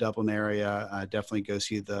in the Dublin area, definitely go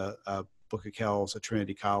see the Book of Kells at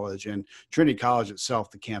Trinity College. And Trinity College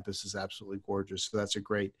itself, the campus is absolutely gorgeous. So that's a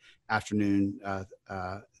great afternoon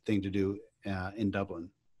thing to do in Dublin.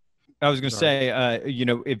 I was going to say,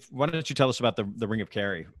 why don't you tell us about the Ring of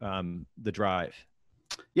Kerry, the drive?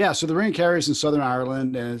 Yeah, so the Ring of Kerry is in Southern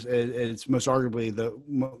Ireland, and it's most arguably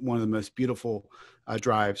one of the most beautiful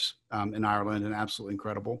drives in Ireland, and absolutely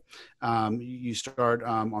incredible. You start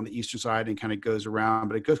on the eastern side and kind of goes around,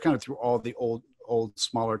 but it goes kind of through all the old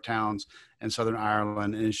smaller towns in Southern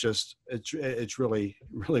Ireland, and it's really,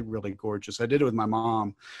 really, really gorgeous. I did it with my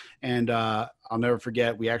mom, and I'll never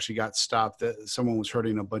forget. We actually got stopped. That someone was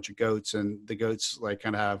herding a bunch of goats, and the goats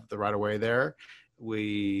kind of have the right of way there.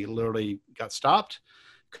 We literally got stopped.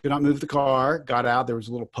 Could not move the car, got out. There was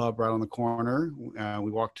a little pub right on the corner.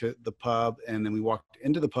 We walked to the pub, and then we walked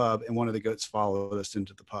into the pub, and one of the goats followed us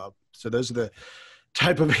into the pub. So those are the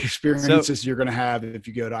type of experiences you're going to have if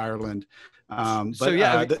you go to Ireland.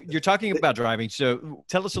 You're talking about driving. So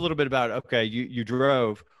tell us a little bit about, okay, you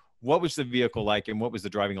drove. what was the vehicle like and what was the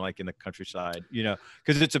driving like in the countryside? You know,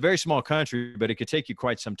 because it's a very small country, but it could take you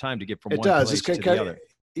quite some time to get from one place to the other.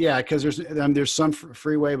 Yeah, because there's some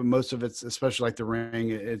freeway, but most of it's, especially like the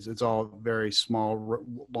ring, it's all very small,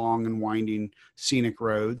 long and winding scenic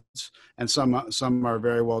roads, and some are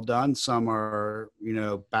very well done. Some are, you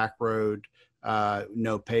know, back road,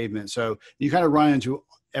 no pavement. So you kind of run into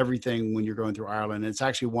everything when you're going through Ireland. It's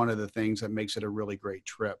actually one of the things that makes it a really great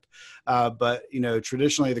trip. But you know,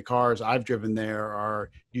 traditionally the cars I've driven there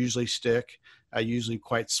are usually stick, usually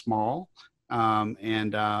quite small. So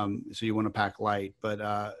you want to pack light, but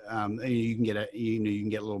you can get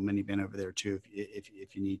a little minivan over there too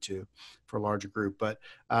if you need to for a larger group. But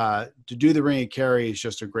to do the Ring of Kerry is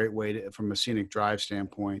just a great way to, from a scenic drive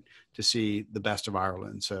standpoint, to see the best of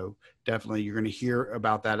Ireland. So definitely you're going to hear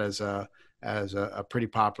about that as a pretty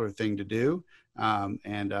popular thing to do.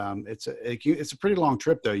 It's a pretty long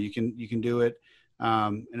trip though. You can do it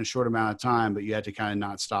in a short amount of time, but you have to kind of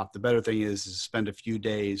not stop. The better thing is to spend a few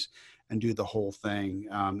days and do the whole thing,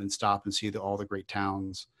 and stop and see all the great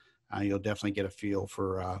towns. You'll definitely get a feel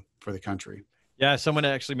for the country. Yeah, someone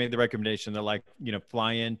actually made the recommendation. They're like, you know,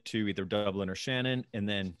 fly into either Dublin or Shannon, and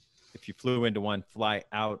then if you flew into one, fly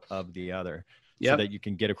out of the other, so that you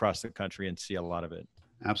can get across the country and see a lot of it.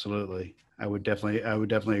 Absolutely, I would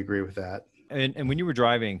definitely agree with that. And when you were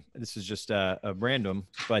driving, this is just a random,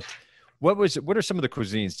 but what are some of the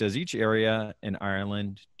cuisines? Does each area in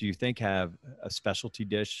Ireland, do you think, have a specialty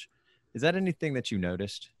dish? Is that anything that you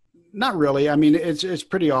noticed? Not really. I mean, it's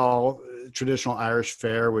pretty all traditional Irish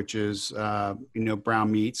fare, which is, you know,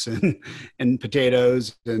 brown meats and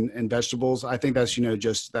potatoes and vegetables. I think that's, you know,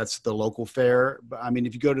 that's the local fare. But I mean,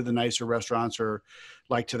 if you go to the nicer restaurants or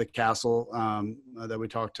like to the Castle that we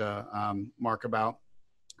talked to Mark about,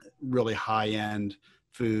 really high end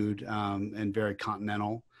food and very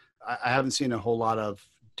continental. I haven't seen a whole lot of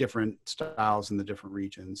different styles in the different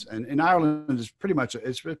regions, and Ireland is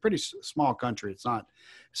it's a pretty small country. It's not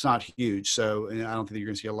huge, so I don't think you're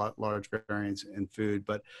going to see a large variance in food.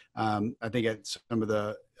 But I think at some of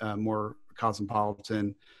the more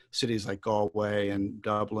cosmopolitan cities like Galway and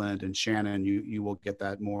Dublin and Shannon, you will get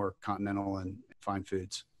that more continental and fine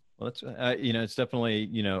foods. Well, that's you know, it's definitely,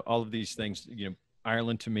 you know, all of these things. You know,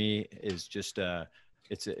 Ireland to me is just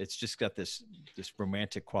it's just got this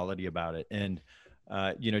romantic quality about it. And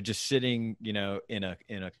you know, just sitting, you know, in a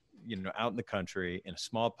you know, out in the country in a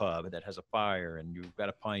small pub that has a fire and you've got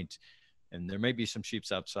a pint and there may be some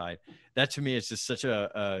sheeps outside, that to me is just such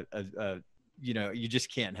a you know, you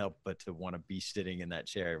just can't help but to want to be sitting in that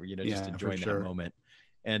chair, you know, just enjoying that moment.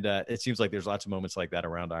 And it seems like there's lots of moments like that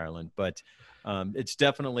around Ireland, but it's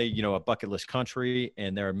definitely, you know, a bucket list country,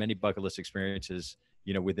 and there are many bucket list experiences,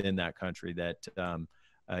 you know, within that country that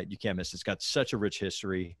you can't miss. It's got such a rich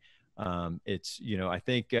history. It's, you know, I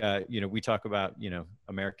think, you know, we talk about, you know,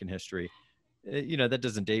 American history, you know, that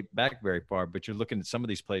doesn't date back very far, but you're looking at some of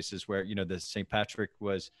these places where, you know, the St. Patrick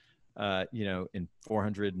was, you know, in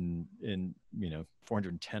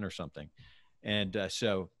 410 or something. And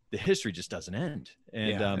so the history just doesn't end.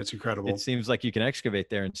 And it's incredible. It seems like you can excavate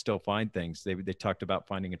there and still find things. They talked about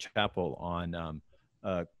finding a chapel on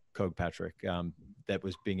Cóg Patrick that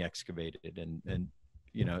was being excavated, and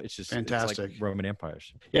you know, it's just fantastic. It's like Roman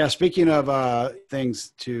empires. Yeah. Speaking of things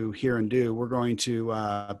to hear and do, we're going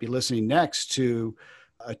to be listening next to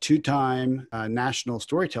a two-time national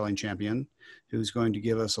storytelling champion who's going to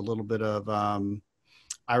give us a little bit of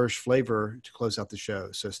Irish flavor to close out the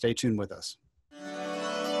show. So stay tuned with us.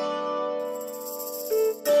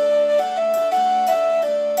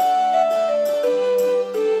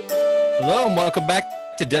 Hello and welcome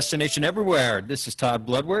back to Destination Everywhere. This is Todd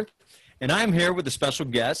Bloodworth, and I'm here with a special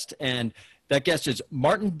guest, and that guest is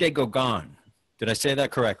Máirtín de Cógáin. Did I say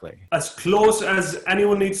that correctly? As close as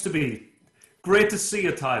anyone needs to be. Great to see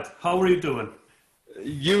you, Todd. How are you doing?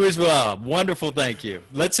 You as well. Wonderful, thank you.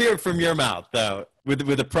 Let's hear it from your mouth, though,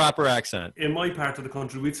 with a proper accent. In my part of the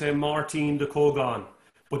country, we'd say Máirtín de Cógáin.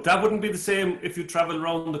 But that wouldn't be the same if you travel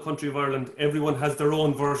around the country of Ireland. Everyone has their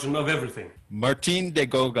own version of everything. Máirtín de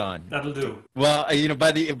Cógáin. That'll do. Well, you know,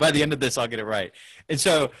 by the end of this, I'll get it right. And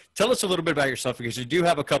so tell us a little bit about yourself, because you do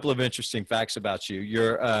have a couple of interesting facts about you.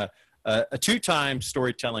 You're a two-time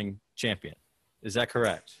storytelling champion. Is that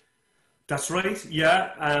correct? That's right,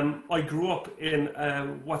 yeah. I grew up in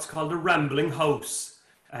what's called a rambling house.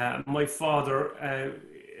 My father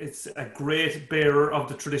is a great bearer of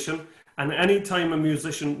the tradition. And any time a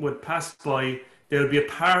musician would pass by, there would be a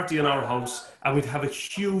party in our house and we'd have a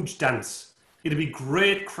huge dance. It'd be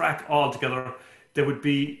great crack all together. There would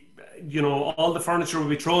be, you know, all the furniture would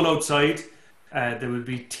be thrown outside. There would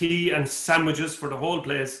be tea and sandwiches for the whole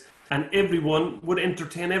place. and everyone would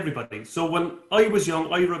entertain everybody. So when I was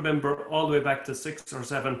young, I remember all the way back to 6 or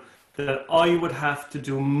 7 that I would have to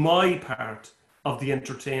do my part of the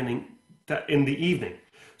entertaining in the evening.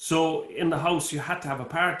 So in the house, you had to have a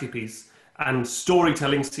party piece, and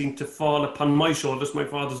storytelling seemed to fall upon my shoulders. My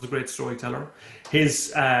father's a great storyteller.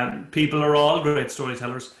 His people are all great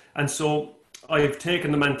storytellers. And so I've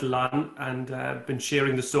taken the mantle on and been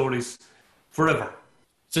sharing the stories forever.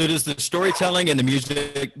 So does the storytelling and the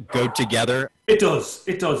music go together? It does.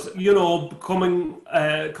 It does. You know, coming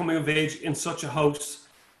of age in such a house,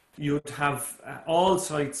 you'd have all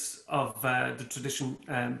sides of the tradition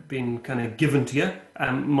being kind of given to you.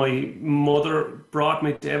 My mother brought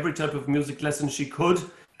me to every type of music lesson she could,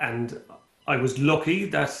 and I was lucky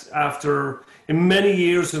that after many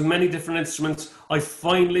years of many different instruments, I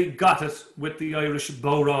finally got it with the Irish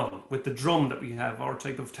bodhrán, with the drum that we have, our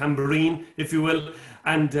type of tambourine, if you will.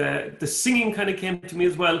 And the singing kind of came to me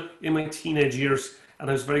as well in my teenage years, and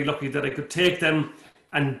I was very lucky that I could take them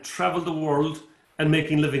and travel the world and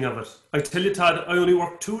making a living of it. I tell you, Todd, I only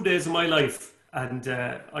worked 2 days of my life, and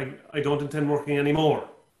I don't intend working anymore.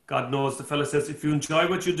 God knows, the fella says, if you enjoy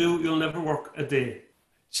what you do, you'll never work a day.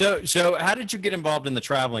 So how did you get involved in the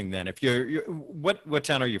traveling then? If you're what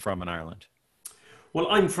town are you from in Ireland? Well,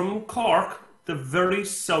 I'm from Cork, the very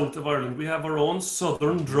south of Ireland. We have our own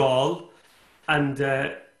southern drawl, and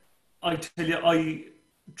I tell you, I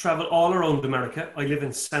travel all around America. I live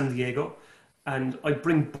in San Diego, and I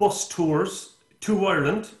bring bus tours to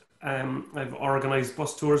Ireland. I've organised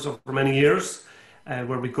bus tours over many years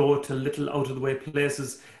where we go to little out-of-the-way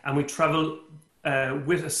places, and we travel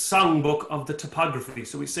with a songbook of the topography.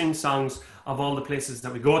 So we sing songs of all the places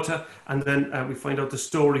that we go to, and then we find out the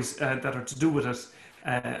stories that are to do with it,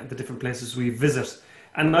 the different places we visit.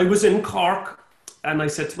 And I was in Cork, and I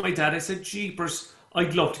said to my dad, I said, jeepers,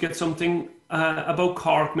 I'd love to get something about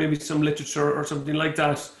Cork, maybe some literature or something like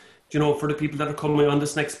that, you know, for the people that are coming on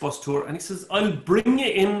this next bus tour. And he says, I'll bring you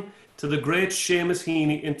in to the great Seamus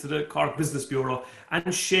Heaney, into the Cork Business Bureau. And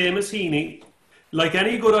Seamus Heaney, like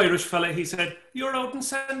any good Irish fella, he said, you're out in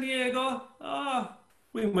San Diego?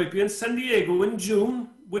 We might be in San Diego in June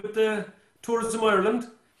with the Tourism Ireland.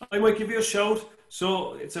 I might give you a shout.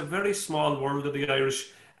 So it's a very small world of the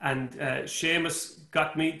Irish. And Seamus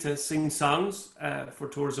got me to sing songs for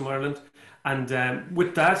Tourism Ireland. And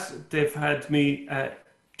with that, they've had me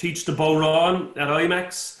teach the bodhrán at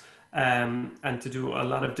IMAX, and to do a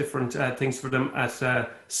lot of different things for them at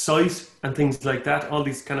site and things like that. All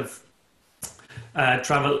these kind of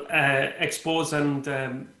travel expos and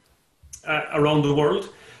around the world.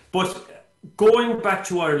 But going back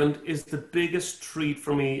to Ireland is the biggest treat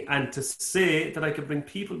for me, and to say that I can bring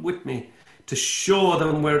people with me to show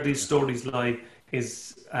them where these stories lie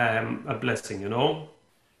is a blessing, you know?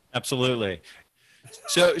 Absolutely.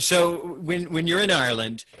 So when you're in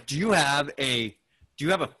Ireland, do you have a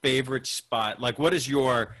favorite spot? Like, what is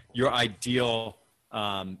your ideal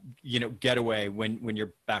getaway when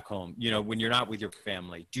you're back home, when you're not with your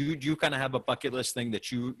family? Do you kind of have a bucket list thing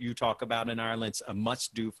that you talk about in Ireland? It's a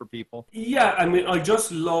must do for people? Yeah, I mean, I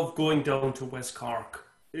just love going down to West Cork.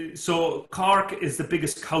 So Cork is the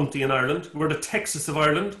biggest county in Ireland. We're the Texas of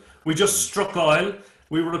Ireland. We just struck oil.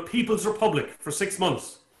 We were a People's Republic for 6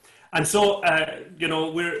 months. And so,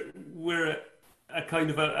 we're a kind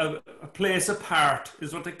of a place apart,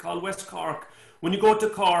 is what they call West Cork. When you go to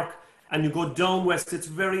Cork and you go down west, it's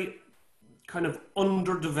very kind of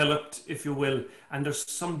underdeveloped, if you will. And there's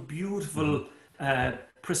some beautiful,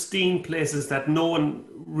 pristine places that no one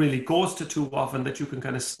really goes to too often, that you can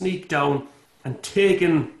kind of sneak down and take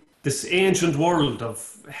in this ancient world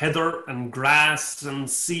of heather and grass and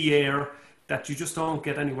sea air that you just don't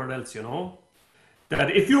get anywhere else, you know?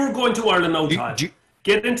 That if you're going to Ireland now, Todd,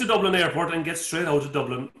 get into Dublin Airport and get straight out of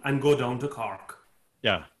Dublin and go down to Cork.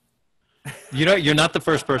 Yeah. You're not the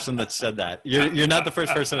first person that said that. You're not the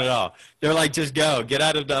first person at all. They're like, just go, get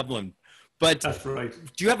out of Dublin. But that's right.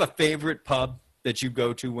 Do you have a favorite pub that you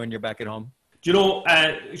go to when you're back at home? Sure,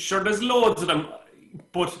 there's loads of them.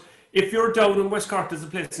 But if you're down in West Cork, there's a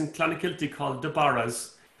place in Clonakilty called the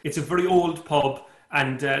Barras. It's a very old pub,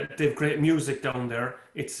 and they've great music down there.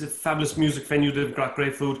 It's a fabulous music venue. They've got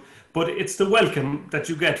great food. But it's the welcome that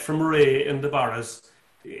you get from Ray in the Barras.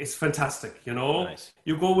 It's fantastic, you know. Nice.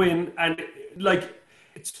 You go in and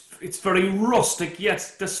it's very rustic,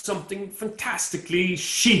 yet there's something fantastically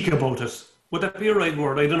chic about it. Would that be a right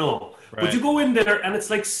word? I don't know. Right. But you go in there and it's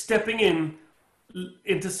like stepping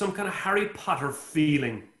into some kind of Harry Potter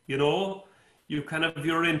feeling, you know. You're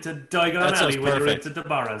into Diagon Alley when you're into the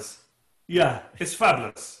Barras. Yeah, it's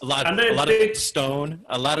fabulous. A lot of stone,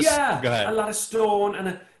 go ahead. A lot of stone,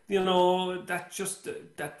 and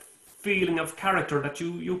that feeling of character that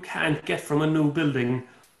you can't get from a new building,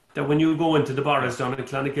 that when you go into the bars down in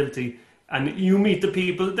Clonakilty and you meet the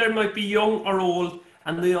people, they might be young or old,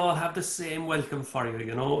 and they all have the same welcome for you,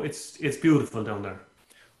 you know. It's beautiful down there.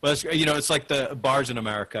 Well, it's like the bars in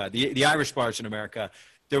America, the Irish bars in America.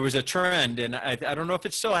 There was a trend, and I don't know if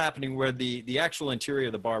it's still happening, where the actual interior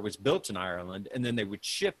of the bar was built in Ireland, and then they would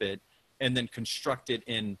ship it and then construct it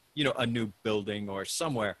in, a new building or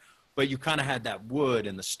somewhere. But you kind of had that wood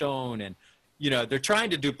and the stone, and, they're trying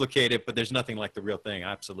to duplicate it, but there's nothing like the real thing.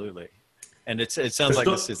 Absolutely. And it sounds like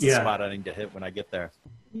this is the spot I need to hit when I get there.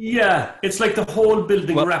 Yeah, it's like the whole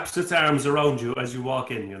building wraps its arms around you as you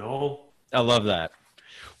walk in, you know? I love that.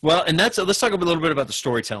 Well, and let's talk a little bit about the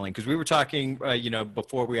storytelling, because we were talking,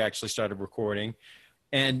 before we actually started recording,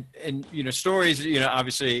 and stories,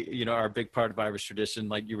 obviously, are a big part of Irish tradition.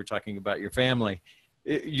 Like you were talking about your family,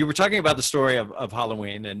 you were talking about the story of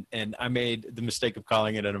Halloween, and I made the mistake of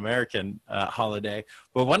calling it an American holiday.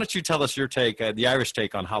 But why don't you tell us your take, the Irish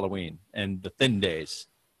take on Halloween and the Thin Days?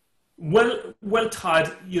 Well,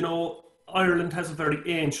 Todd, Ireland has a very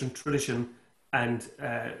ancient tradition, and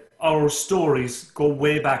our stories go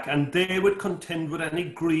way back, and they would contend with any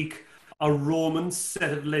Greek or Roman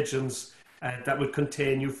set of legends that would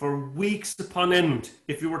continue for weeks upon end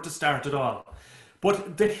if you were to start it all.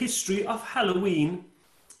 But the history of Halloween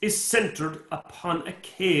is centred upon a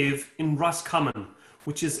cave in Roscommon,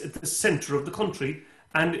 which is at the centre of the country.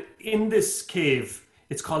 And in this cave,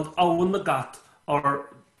 it's called Owen the Gat,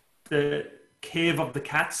 or the Cave of the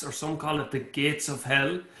Cats, or some call it the Gates of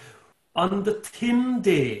Hell. On the thin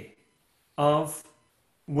day of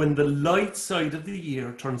when the light side of the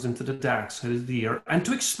year turns into the dark side of the year. And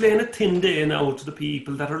to explain a thin day now to the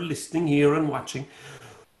people that are listening here and watching,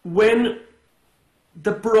 when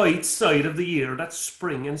the bright side of the year, that's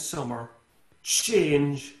spring and summer,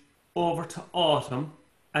 change over to autumn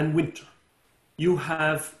and winter, you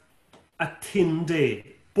have a thin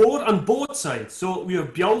day, on both sides. So we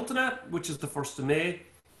have Bealtaine, which is the 1st of May,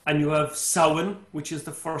 and you have Samhain, which is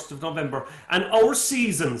the 1st of November. And our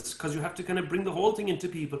seasons, because you have to kind of bring the whole thing into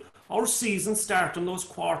people, our seasons start on those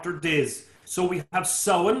quarter days. So we have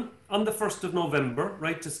Samhain on the 1st of November,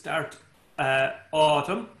 right, to start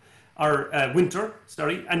autumn, or winter,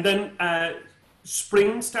 sorry. And then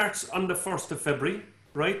spring starts on the 1st of February,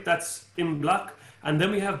 right, that's Imbolc. And then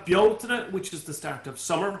we have Bealtaine, which is the start of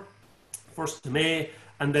summer, 1st of May,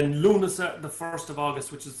 and then Lunasa, the 1st of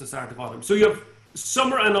August, which is the start of autumn. So you have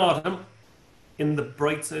summer and autumn in the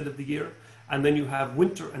bright side of the year, and then you have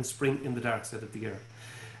winter and spring in the dark side of the year.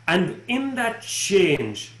 And in that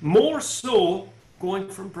change, more so going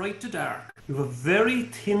from bright to dark, you have a very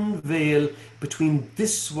thin veil between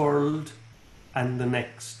this world and the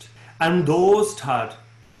next. And those, Todd,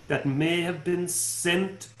 that may have been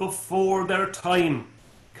sent before their time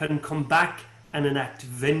can come back and enact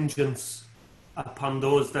vengeance upon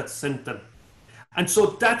those that sent them. And so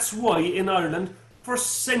that's why in Ireland, for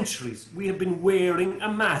centuries, we have been wearing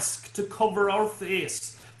a mask to cover our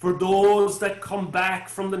face, for those that come back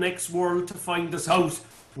from the next world to find us out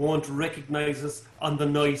won't recognise us on the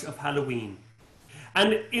night of Halloween.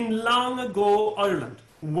 And in long ago Ireland,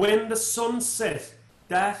 when the sun set,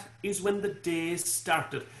 that is when the day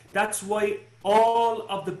started. That's why all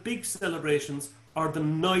of the big celebrations are the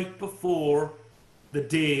night before the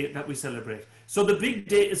day that we celebrate. So the big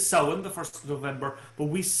day is Samhain, the 1st of November, but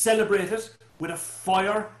we celebrate it with a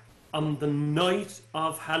fire on the night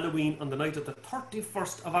of Halloween, on the night of the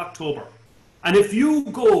 31st of October. And if you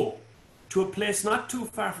go to a place not too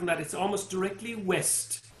far from that, it's almost directly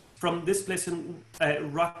west from this place in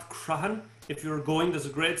Rathcroghan. If you're going, there's a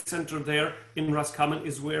great centre there in Roscommon,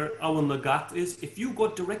 is where Owen the Gat is. If you go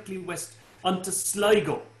directly west onto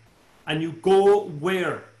Sligo, and you go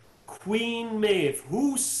where Queen Maeve,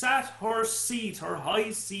 who sat her seat, her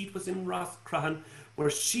high seat was in Rathcroghan, where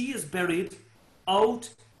she is buried out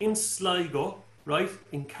in Sligo, right,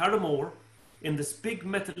 in Carramore, in this big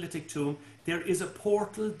metallithic tomb, there is a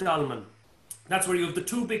portal dolmen. That's where you have the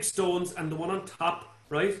two big stones and the one on top,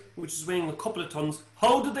 right, which is weighing a couple of tons.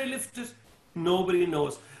 How did they lift it? Nobody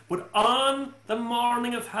knows. But on the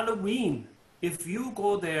morning of Halloween, if you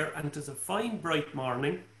go there, and it is a fine bright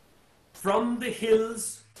morning, from the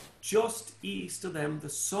hills just east of them, the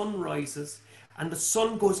sun rises, and the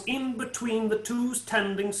sun goes in between the two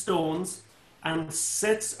standing stones and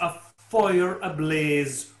sets a fire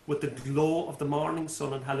ablaze with the glow of the morning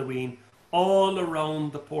sun on Halloween all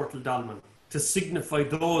around the portal dolmen, to signify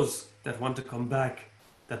those that want to come back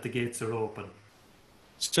that the gates are open.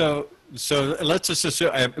 So let's just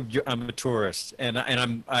assume I'm a tourist, and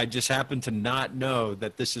I just happen to not know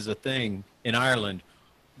that this is a thing in Ireland.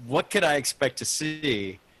 What could I expect to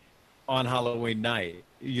see on Halloween night,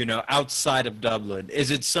 you know, outside of Dublin?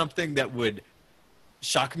 Is it something that would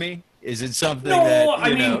shock me? Is it something that,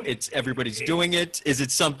 you know, it's everybody's doing it? Is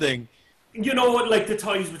it something... You know what, like the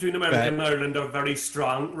ties between America and Ireland are very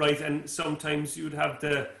strong, right? And sometimes you'd have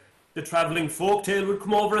the travelling folktale would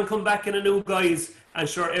come over and come back in a new guise. And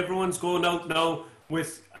sure, everyone's going out now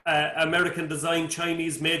with American designed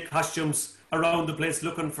Chinese made costumes around the place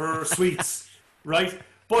looking for sweets, right?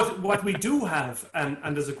 But what we do have,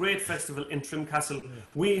 and there's a great festival in Trimcastle,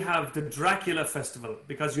 we have the Dracula Festival,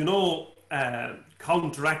 because you know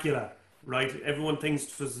Count Dracula, right? Everyone thinks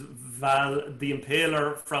it was Val the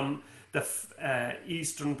Impaler from the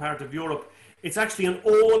eastern part of Europe. It's actually an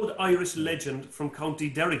old Irish legend from County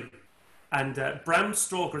Derry. And Bram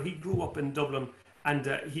Stoker, he grew up in Dublin, and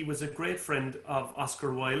he was a great friend of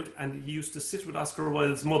Oscar Wilde, and he used to sit with Oscar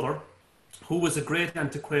Wilde's mother, who was a great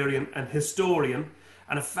antiquarian and historian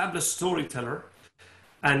and a fabulous storyteller.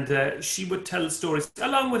 And she would tell stories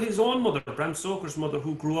along with his own mother, Bram Stoker's mother,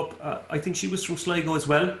 who grew up, I think she was from Sligo as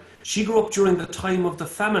well. She grew up during the time of the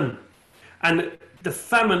famine. And the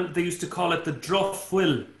famine, they used to call it the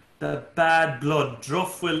Druffwill, the bad blood.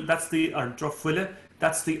 Druffwill, or Druffwille,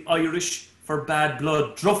 that's the Irish for bad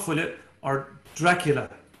blood. Druffwille, or Dracula.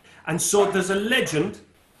 And so there's a legend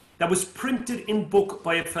that was printed in book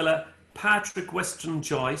by a fella, Patrick Weston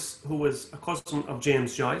Joyce, who was a cousin of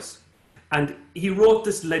James Joyce. And he wrote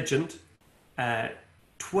this legend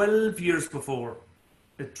 12 years before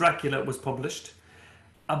Dracula was published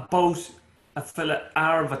about a fella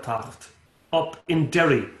Arvatacht up in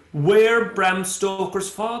Derry, where Bram Stoker's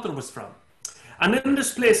father was from. And in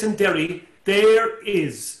this place in Derry, there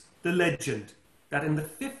is the legend that in the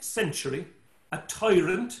 5th century, a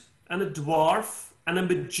tyrant and a dwarf and a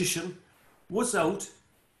magician was out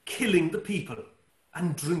killing the people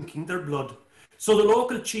and drinking their blood. So the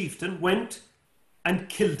local chieftain went and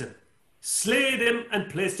killed him, slayed him and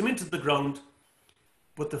placed him into the ground.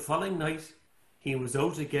 But the following night, he was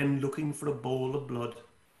out again looking for a bowl of blood.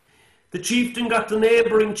 The chieftain got the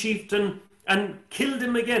neighbouring chieftain and killed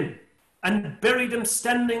him again and buried him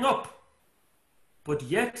standing up. But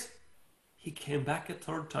yet, he came back a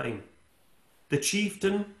third time. The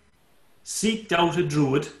chieftain seeked out a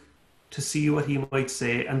druid to see what he might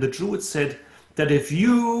say, and the druid said that if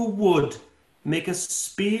you would make a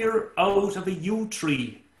spear out of a yew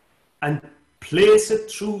tree and place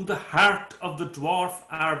it through the heart of the dwarf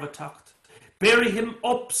Arvatacht, bury him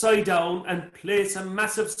upside down and place a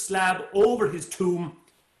massive slab over his tomb,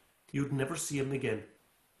 you'd never see him again.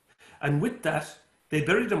 And with that, they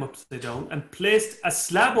buried him upside down and placed a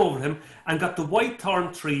slab over him and got the white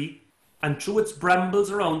thorn tree and threw its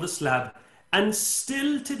brambles around the slab. And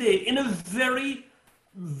still today, in a very,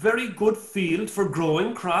 very good field for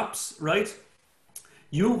growing crops, right?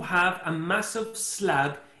 You have a massive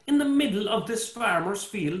slab in the middle of this farmer's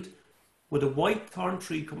field with a white thorn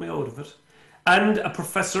tree coming out of it. And a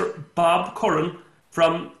Professor Bob Curran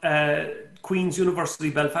from Queen's University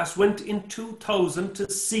Belfast went in 2000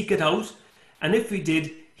 to seek it out. And if he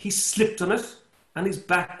did, he slipped on it and his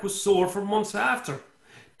back was sore for months after.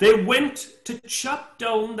 They went to chop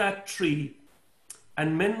down that tree,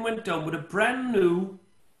 and men went down with a brand new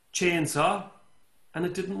chainsaw and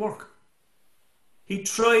it didn't work. He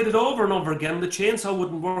tried it over and over again, the chainsaw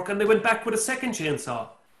wouldn't work, and they went back with a second chainsaw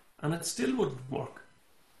and it still wouldn't work.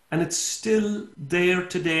 And it's still there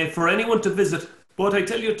today for anyone to visit. But I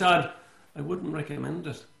tell you, Todd, I wouldn't recommend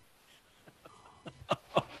it.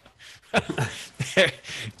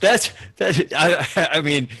 I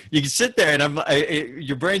mean, you can sit there and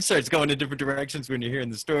your brain starts going in different directions when you're hearing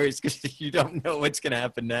the stories because you don't know what's going to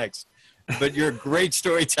happen next. But you're a great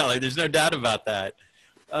storyteller. There's no doubt about that.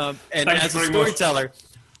 And Thanks as a storyteller,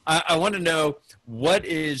 I want to know what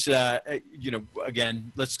is,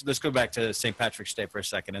 again, let's go back to St. Patrick's Day for a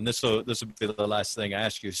second. And this will be the last thing I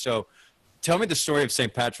ask you. So tell me the story of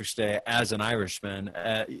St. Patrick's Day as an Irishman.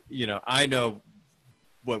 I know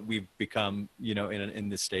what we've become, in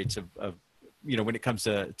the States of when it comes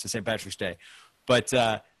to St. Patrick's Day, but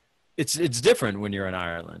it's different when you're in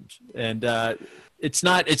Ireland, and it's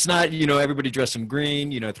not everybody dressed in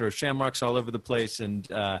green, throw shamrocks all over the place, and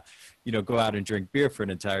go out and drink beer for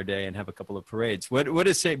an entire day and have a couple of parades. What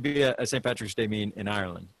does St. Patrick's Day mean in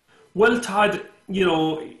Ireland? Well, Todd,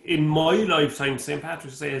 in my lifetime, St.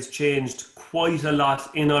 Patrick's Day has changed quite a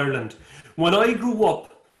lot in Ireland. When I grew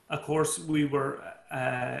up, of course, we were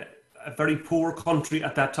a very poor country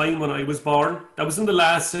at that time when I was born. That was in the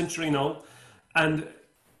last century now. And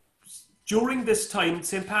during this time,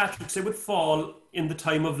 St. Patrick's Day would fall in the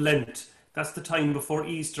time of Lent. That's the time before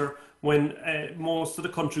Easter, when most of the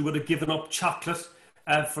country would have given up chocolate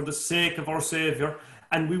for the sake of our Saviour.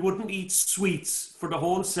 And we wouldn't eat sweets for the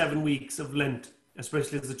whole 7 weeks of Lent,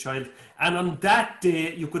 especially as a child. And on that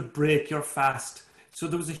day, you could break your fast. So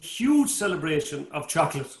there was a huge celebration of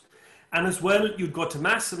chocolate. And as well, you'd go to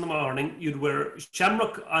Mass in the morning, you'd wear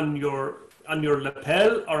shamrock on your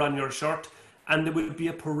lapel or on your shirt, and there would be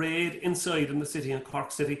a parade inside in the city, in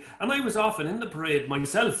Cork City. And I was often in the parade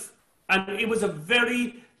myself. And it was a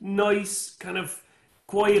very nice, kind of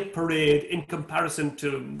quiet parade in comparison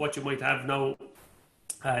to what you might have now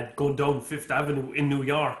going down Fifth Avenue in New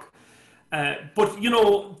York. But, you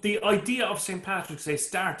know, the idea of St. Patrick's Day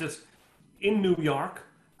started in New York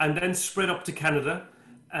and then spread up to Canada.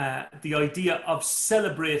 The idea of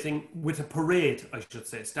celebrating with a parade, I should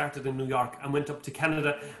say, started in New York and went up to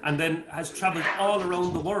Canada and then has travelled all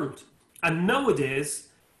around the world. And nowadays,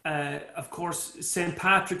 of course, St.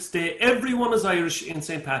 Patrick's Day, everyone is Irish in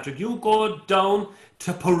St. Patrick. You go down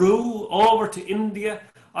to Peru, over to India,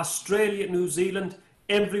 Australia, New Zealand,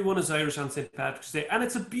 everyone is Irish on St. Patrick's Day. And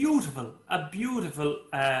it's a beautiful,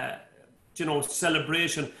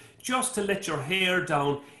 celebration just to let your hair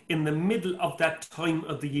down in the middle of that time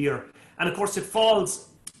of the year. And of course, it falls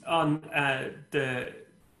on the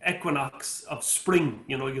equinox of spring.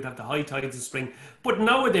 You know, you'd have the high tides of spring. But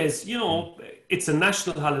nowadays, you know, it's a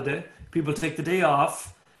national holiday. People take the day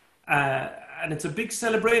off. And it's a big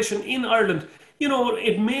celebration in Ireland. You know,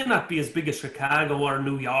 it may not be as big as Chicago or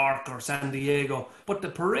New York or San Diego, but the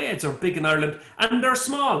parades are big in Ireland and they're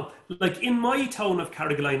small. Like in my town of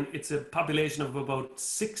Carrigaline, it's a population of about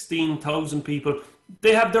 16,000 people.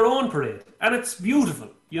 They have their own parade and it's beautiful.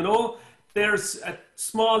 You know, there's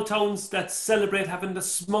small towns that celebrate having the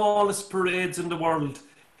smallest parades in the world.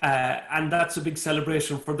 And that's a big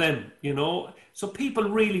celebration for them, you know. So people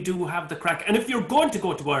really do have the crack. And if you're going to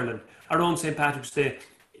go to Ireland around St. Patrick's Day,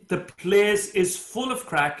 the place is full of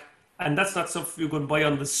crack, and that's not stuff you can buy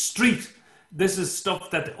on the street. This is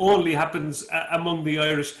stuff that only happens among the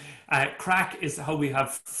Irish. Crack is how we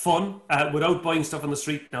have fun without buying stuff on the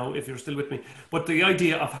street now, if you're still with me. But the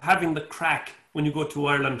idea of having the crack when you go to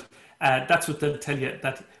Ireland, that's what they'll tell you.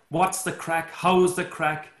 That what's the crack? How's the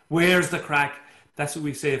crack? Where's the crack? That's what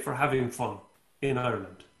we say for having fun in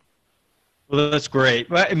Ireland. Well, that's great.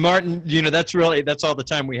 Well, Martin, you know, that's all the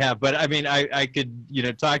time we have. But I mean, I could, you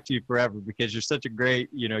know, talk to you forever because you're such a great,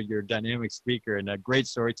 you know, you're a dynamic speaker and a great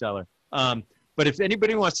storyteller. But if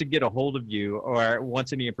anybody wants to get a hold of you or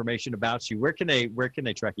wants any information about you, where can they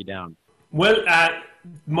track you down? Well,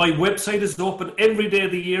 my website is open every day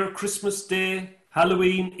of the year, Christmas Day,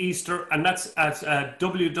 Halloween, Easter, and that's at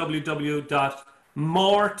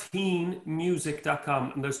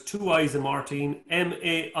www.máirtínmusic.com. And there's two I's in Máirtín,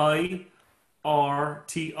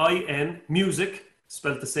 MAIRTIN, music,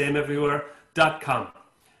 spelled the same everywhere, .com.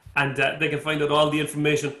 And they can find out all the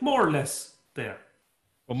information, more or less, there.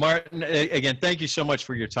 Well, Martin, again, thank you so much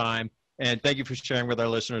for your time. And thank you for sharing with our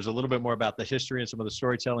listeners a little bit more about the history and some of the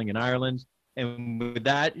storytelling in Ireland. And with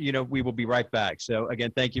that, you know, we will be right back. So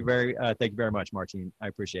again, thank you very much, Máirtín. I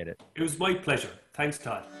appreciate it. It was my pleasure. Thanks,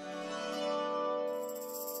 Todd.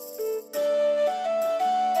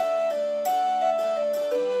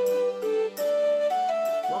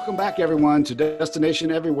 Welcome back, everyone, to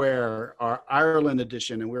Destination Everywhere, our Ireland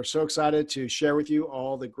edition. And we're so excited to share with you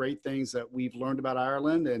all the great things that we've learned about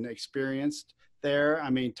Ireland and experienced there. I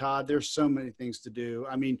mean, Todd, there's so many things to do.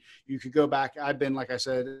 I mean, you could go back. I've been, like I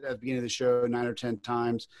said, at the beginning of the show, 9 or 10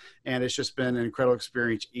 times, and it's just been an incredible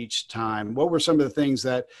experience each time. What were some of the things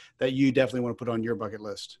that you definitely want to put on your bucket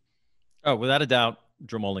list? Oh, without a doubt,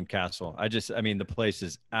 Dromullen Castle. I mean, the place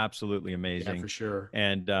is absolutely amazing. Yeah, for sure.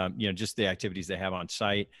 And, you know, just the activities they have on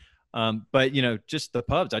site. But, you know, just the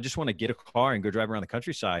pubs. I just want to get a car and go drive around the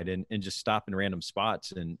countryside and just stop in random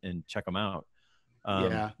spots and check them out.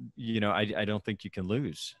 You know, I don't think you can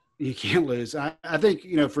lose. You can't lose. I think,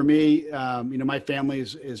 you know, for me, you know, my family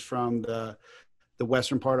is from the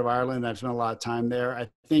western part of Ireland. I've spent a lot of time there. I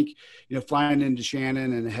think, you know, flying into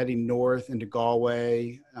Shannon and heading north into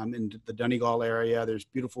Galway, into the Donegal area, there's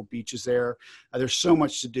beautiful beaches there. There's so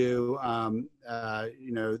much to do.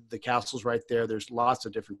 You know, the castle's right there. There's lots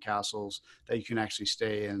of different castles that you can actually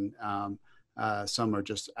stay in. Some are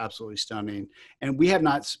just absolutely stunning. And we have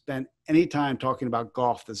not spent any time talking about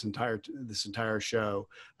golf this entire show.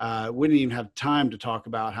 We didn't even have time to talk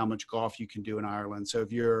about how much golf you can do in Ireland. So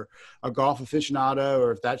if you're a golf aficionado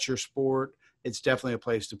or if that's your sport, it's definitely a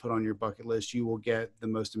place to put on your bucket list. You will get the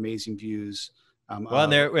most amazing views.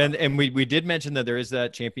 Well, and we did mention that there is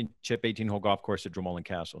that championship 18-hole golf course at Dromullen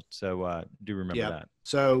Castle. So do remember that.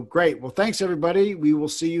 So great. Well, thanks, everybody. We will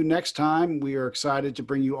see you next time. We are excited to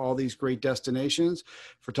bring you all these great destinations.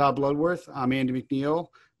 For Todd Bloodworth, I'm Andy McNeil.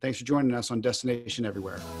 Thanks for joining us on Destination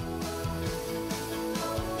Everywhere.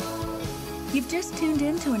 You've just tuned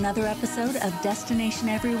in to another episode of Destination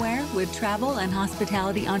Everywhere with travel and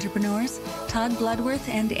hospitality entrepreneurs Todd Bloodworth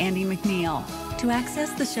and Andy McNeil. To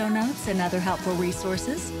access the show notes and other helpful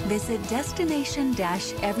resources, visit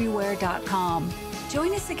destination-everywhere.com.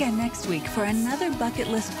 Join us again next week for another bucket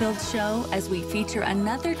list-filled show as we feature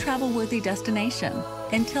another travel-worthy destination.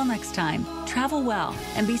 Until next time, travel well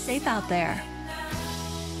and be safe out there.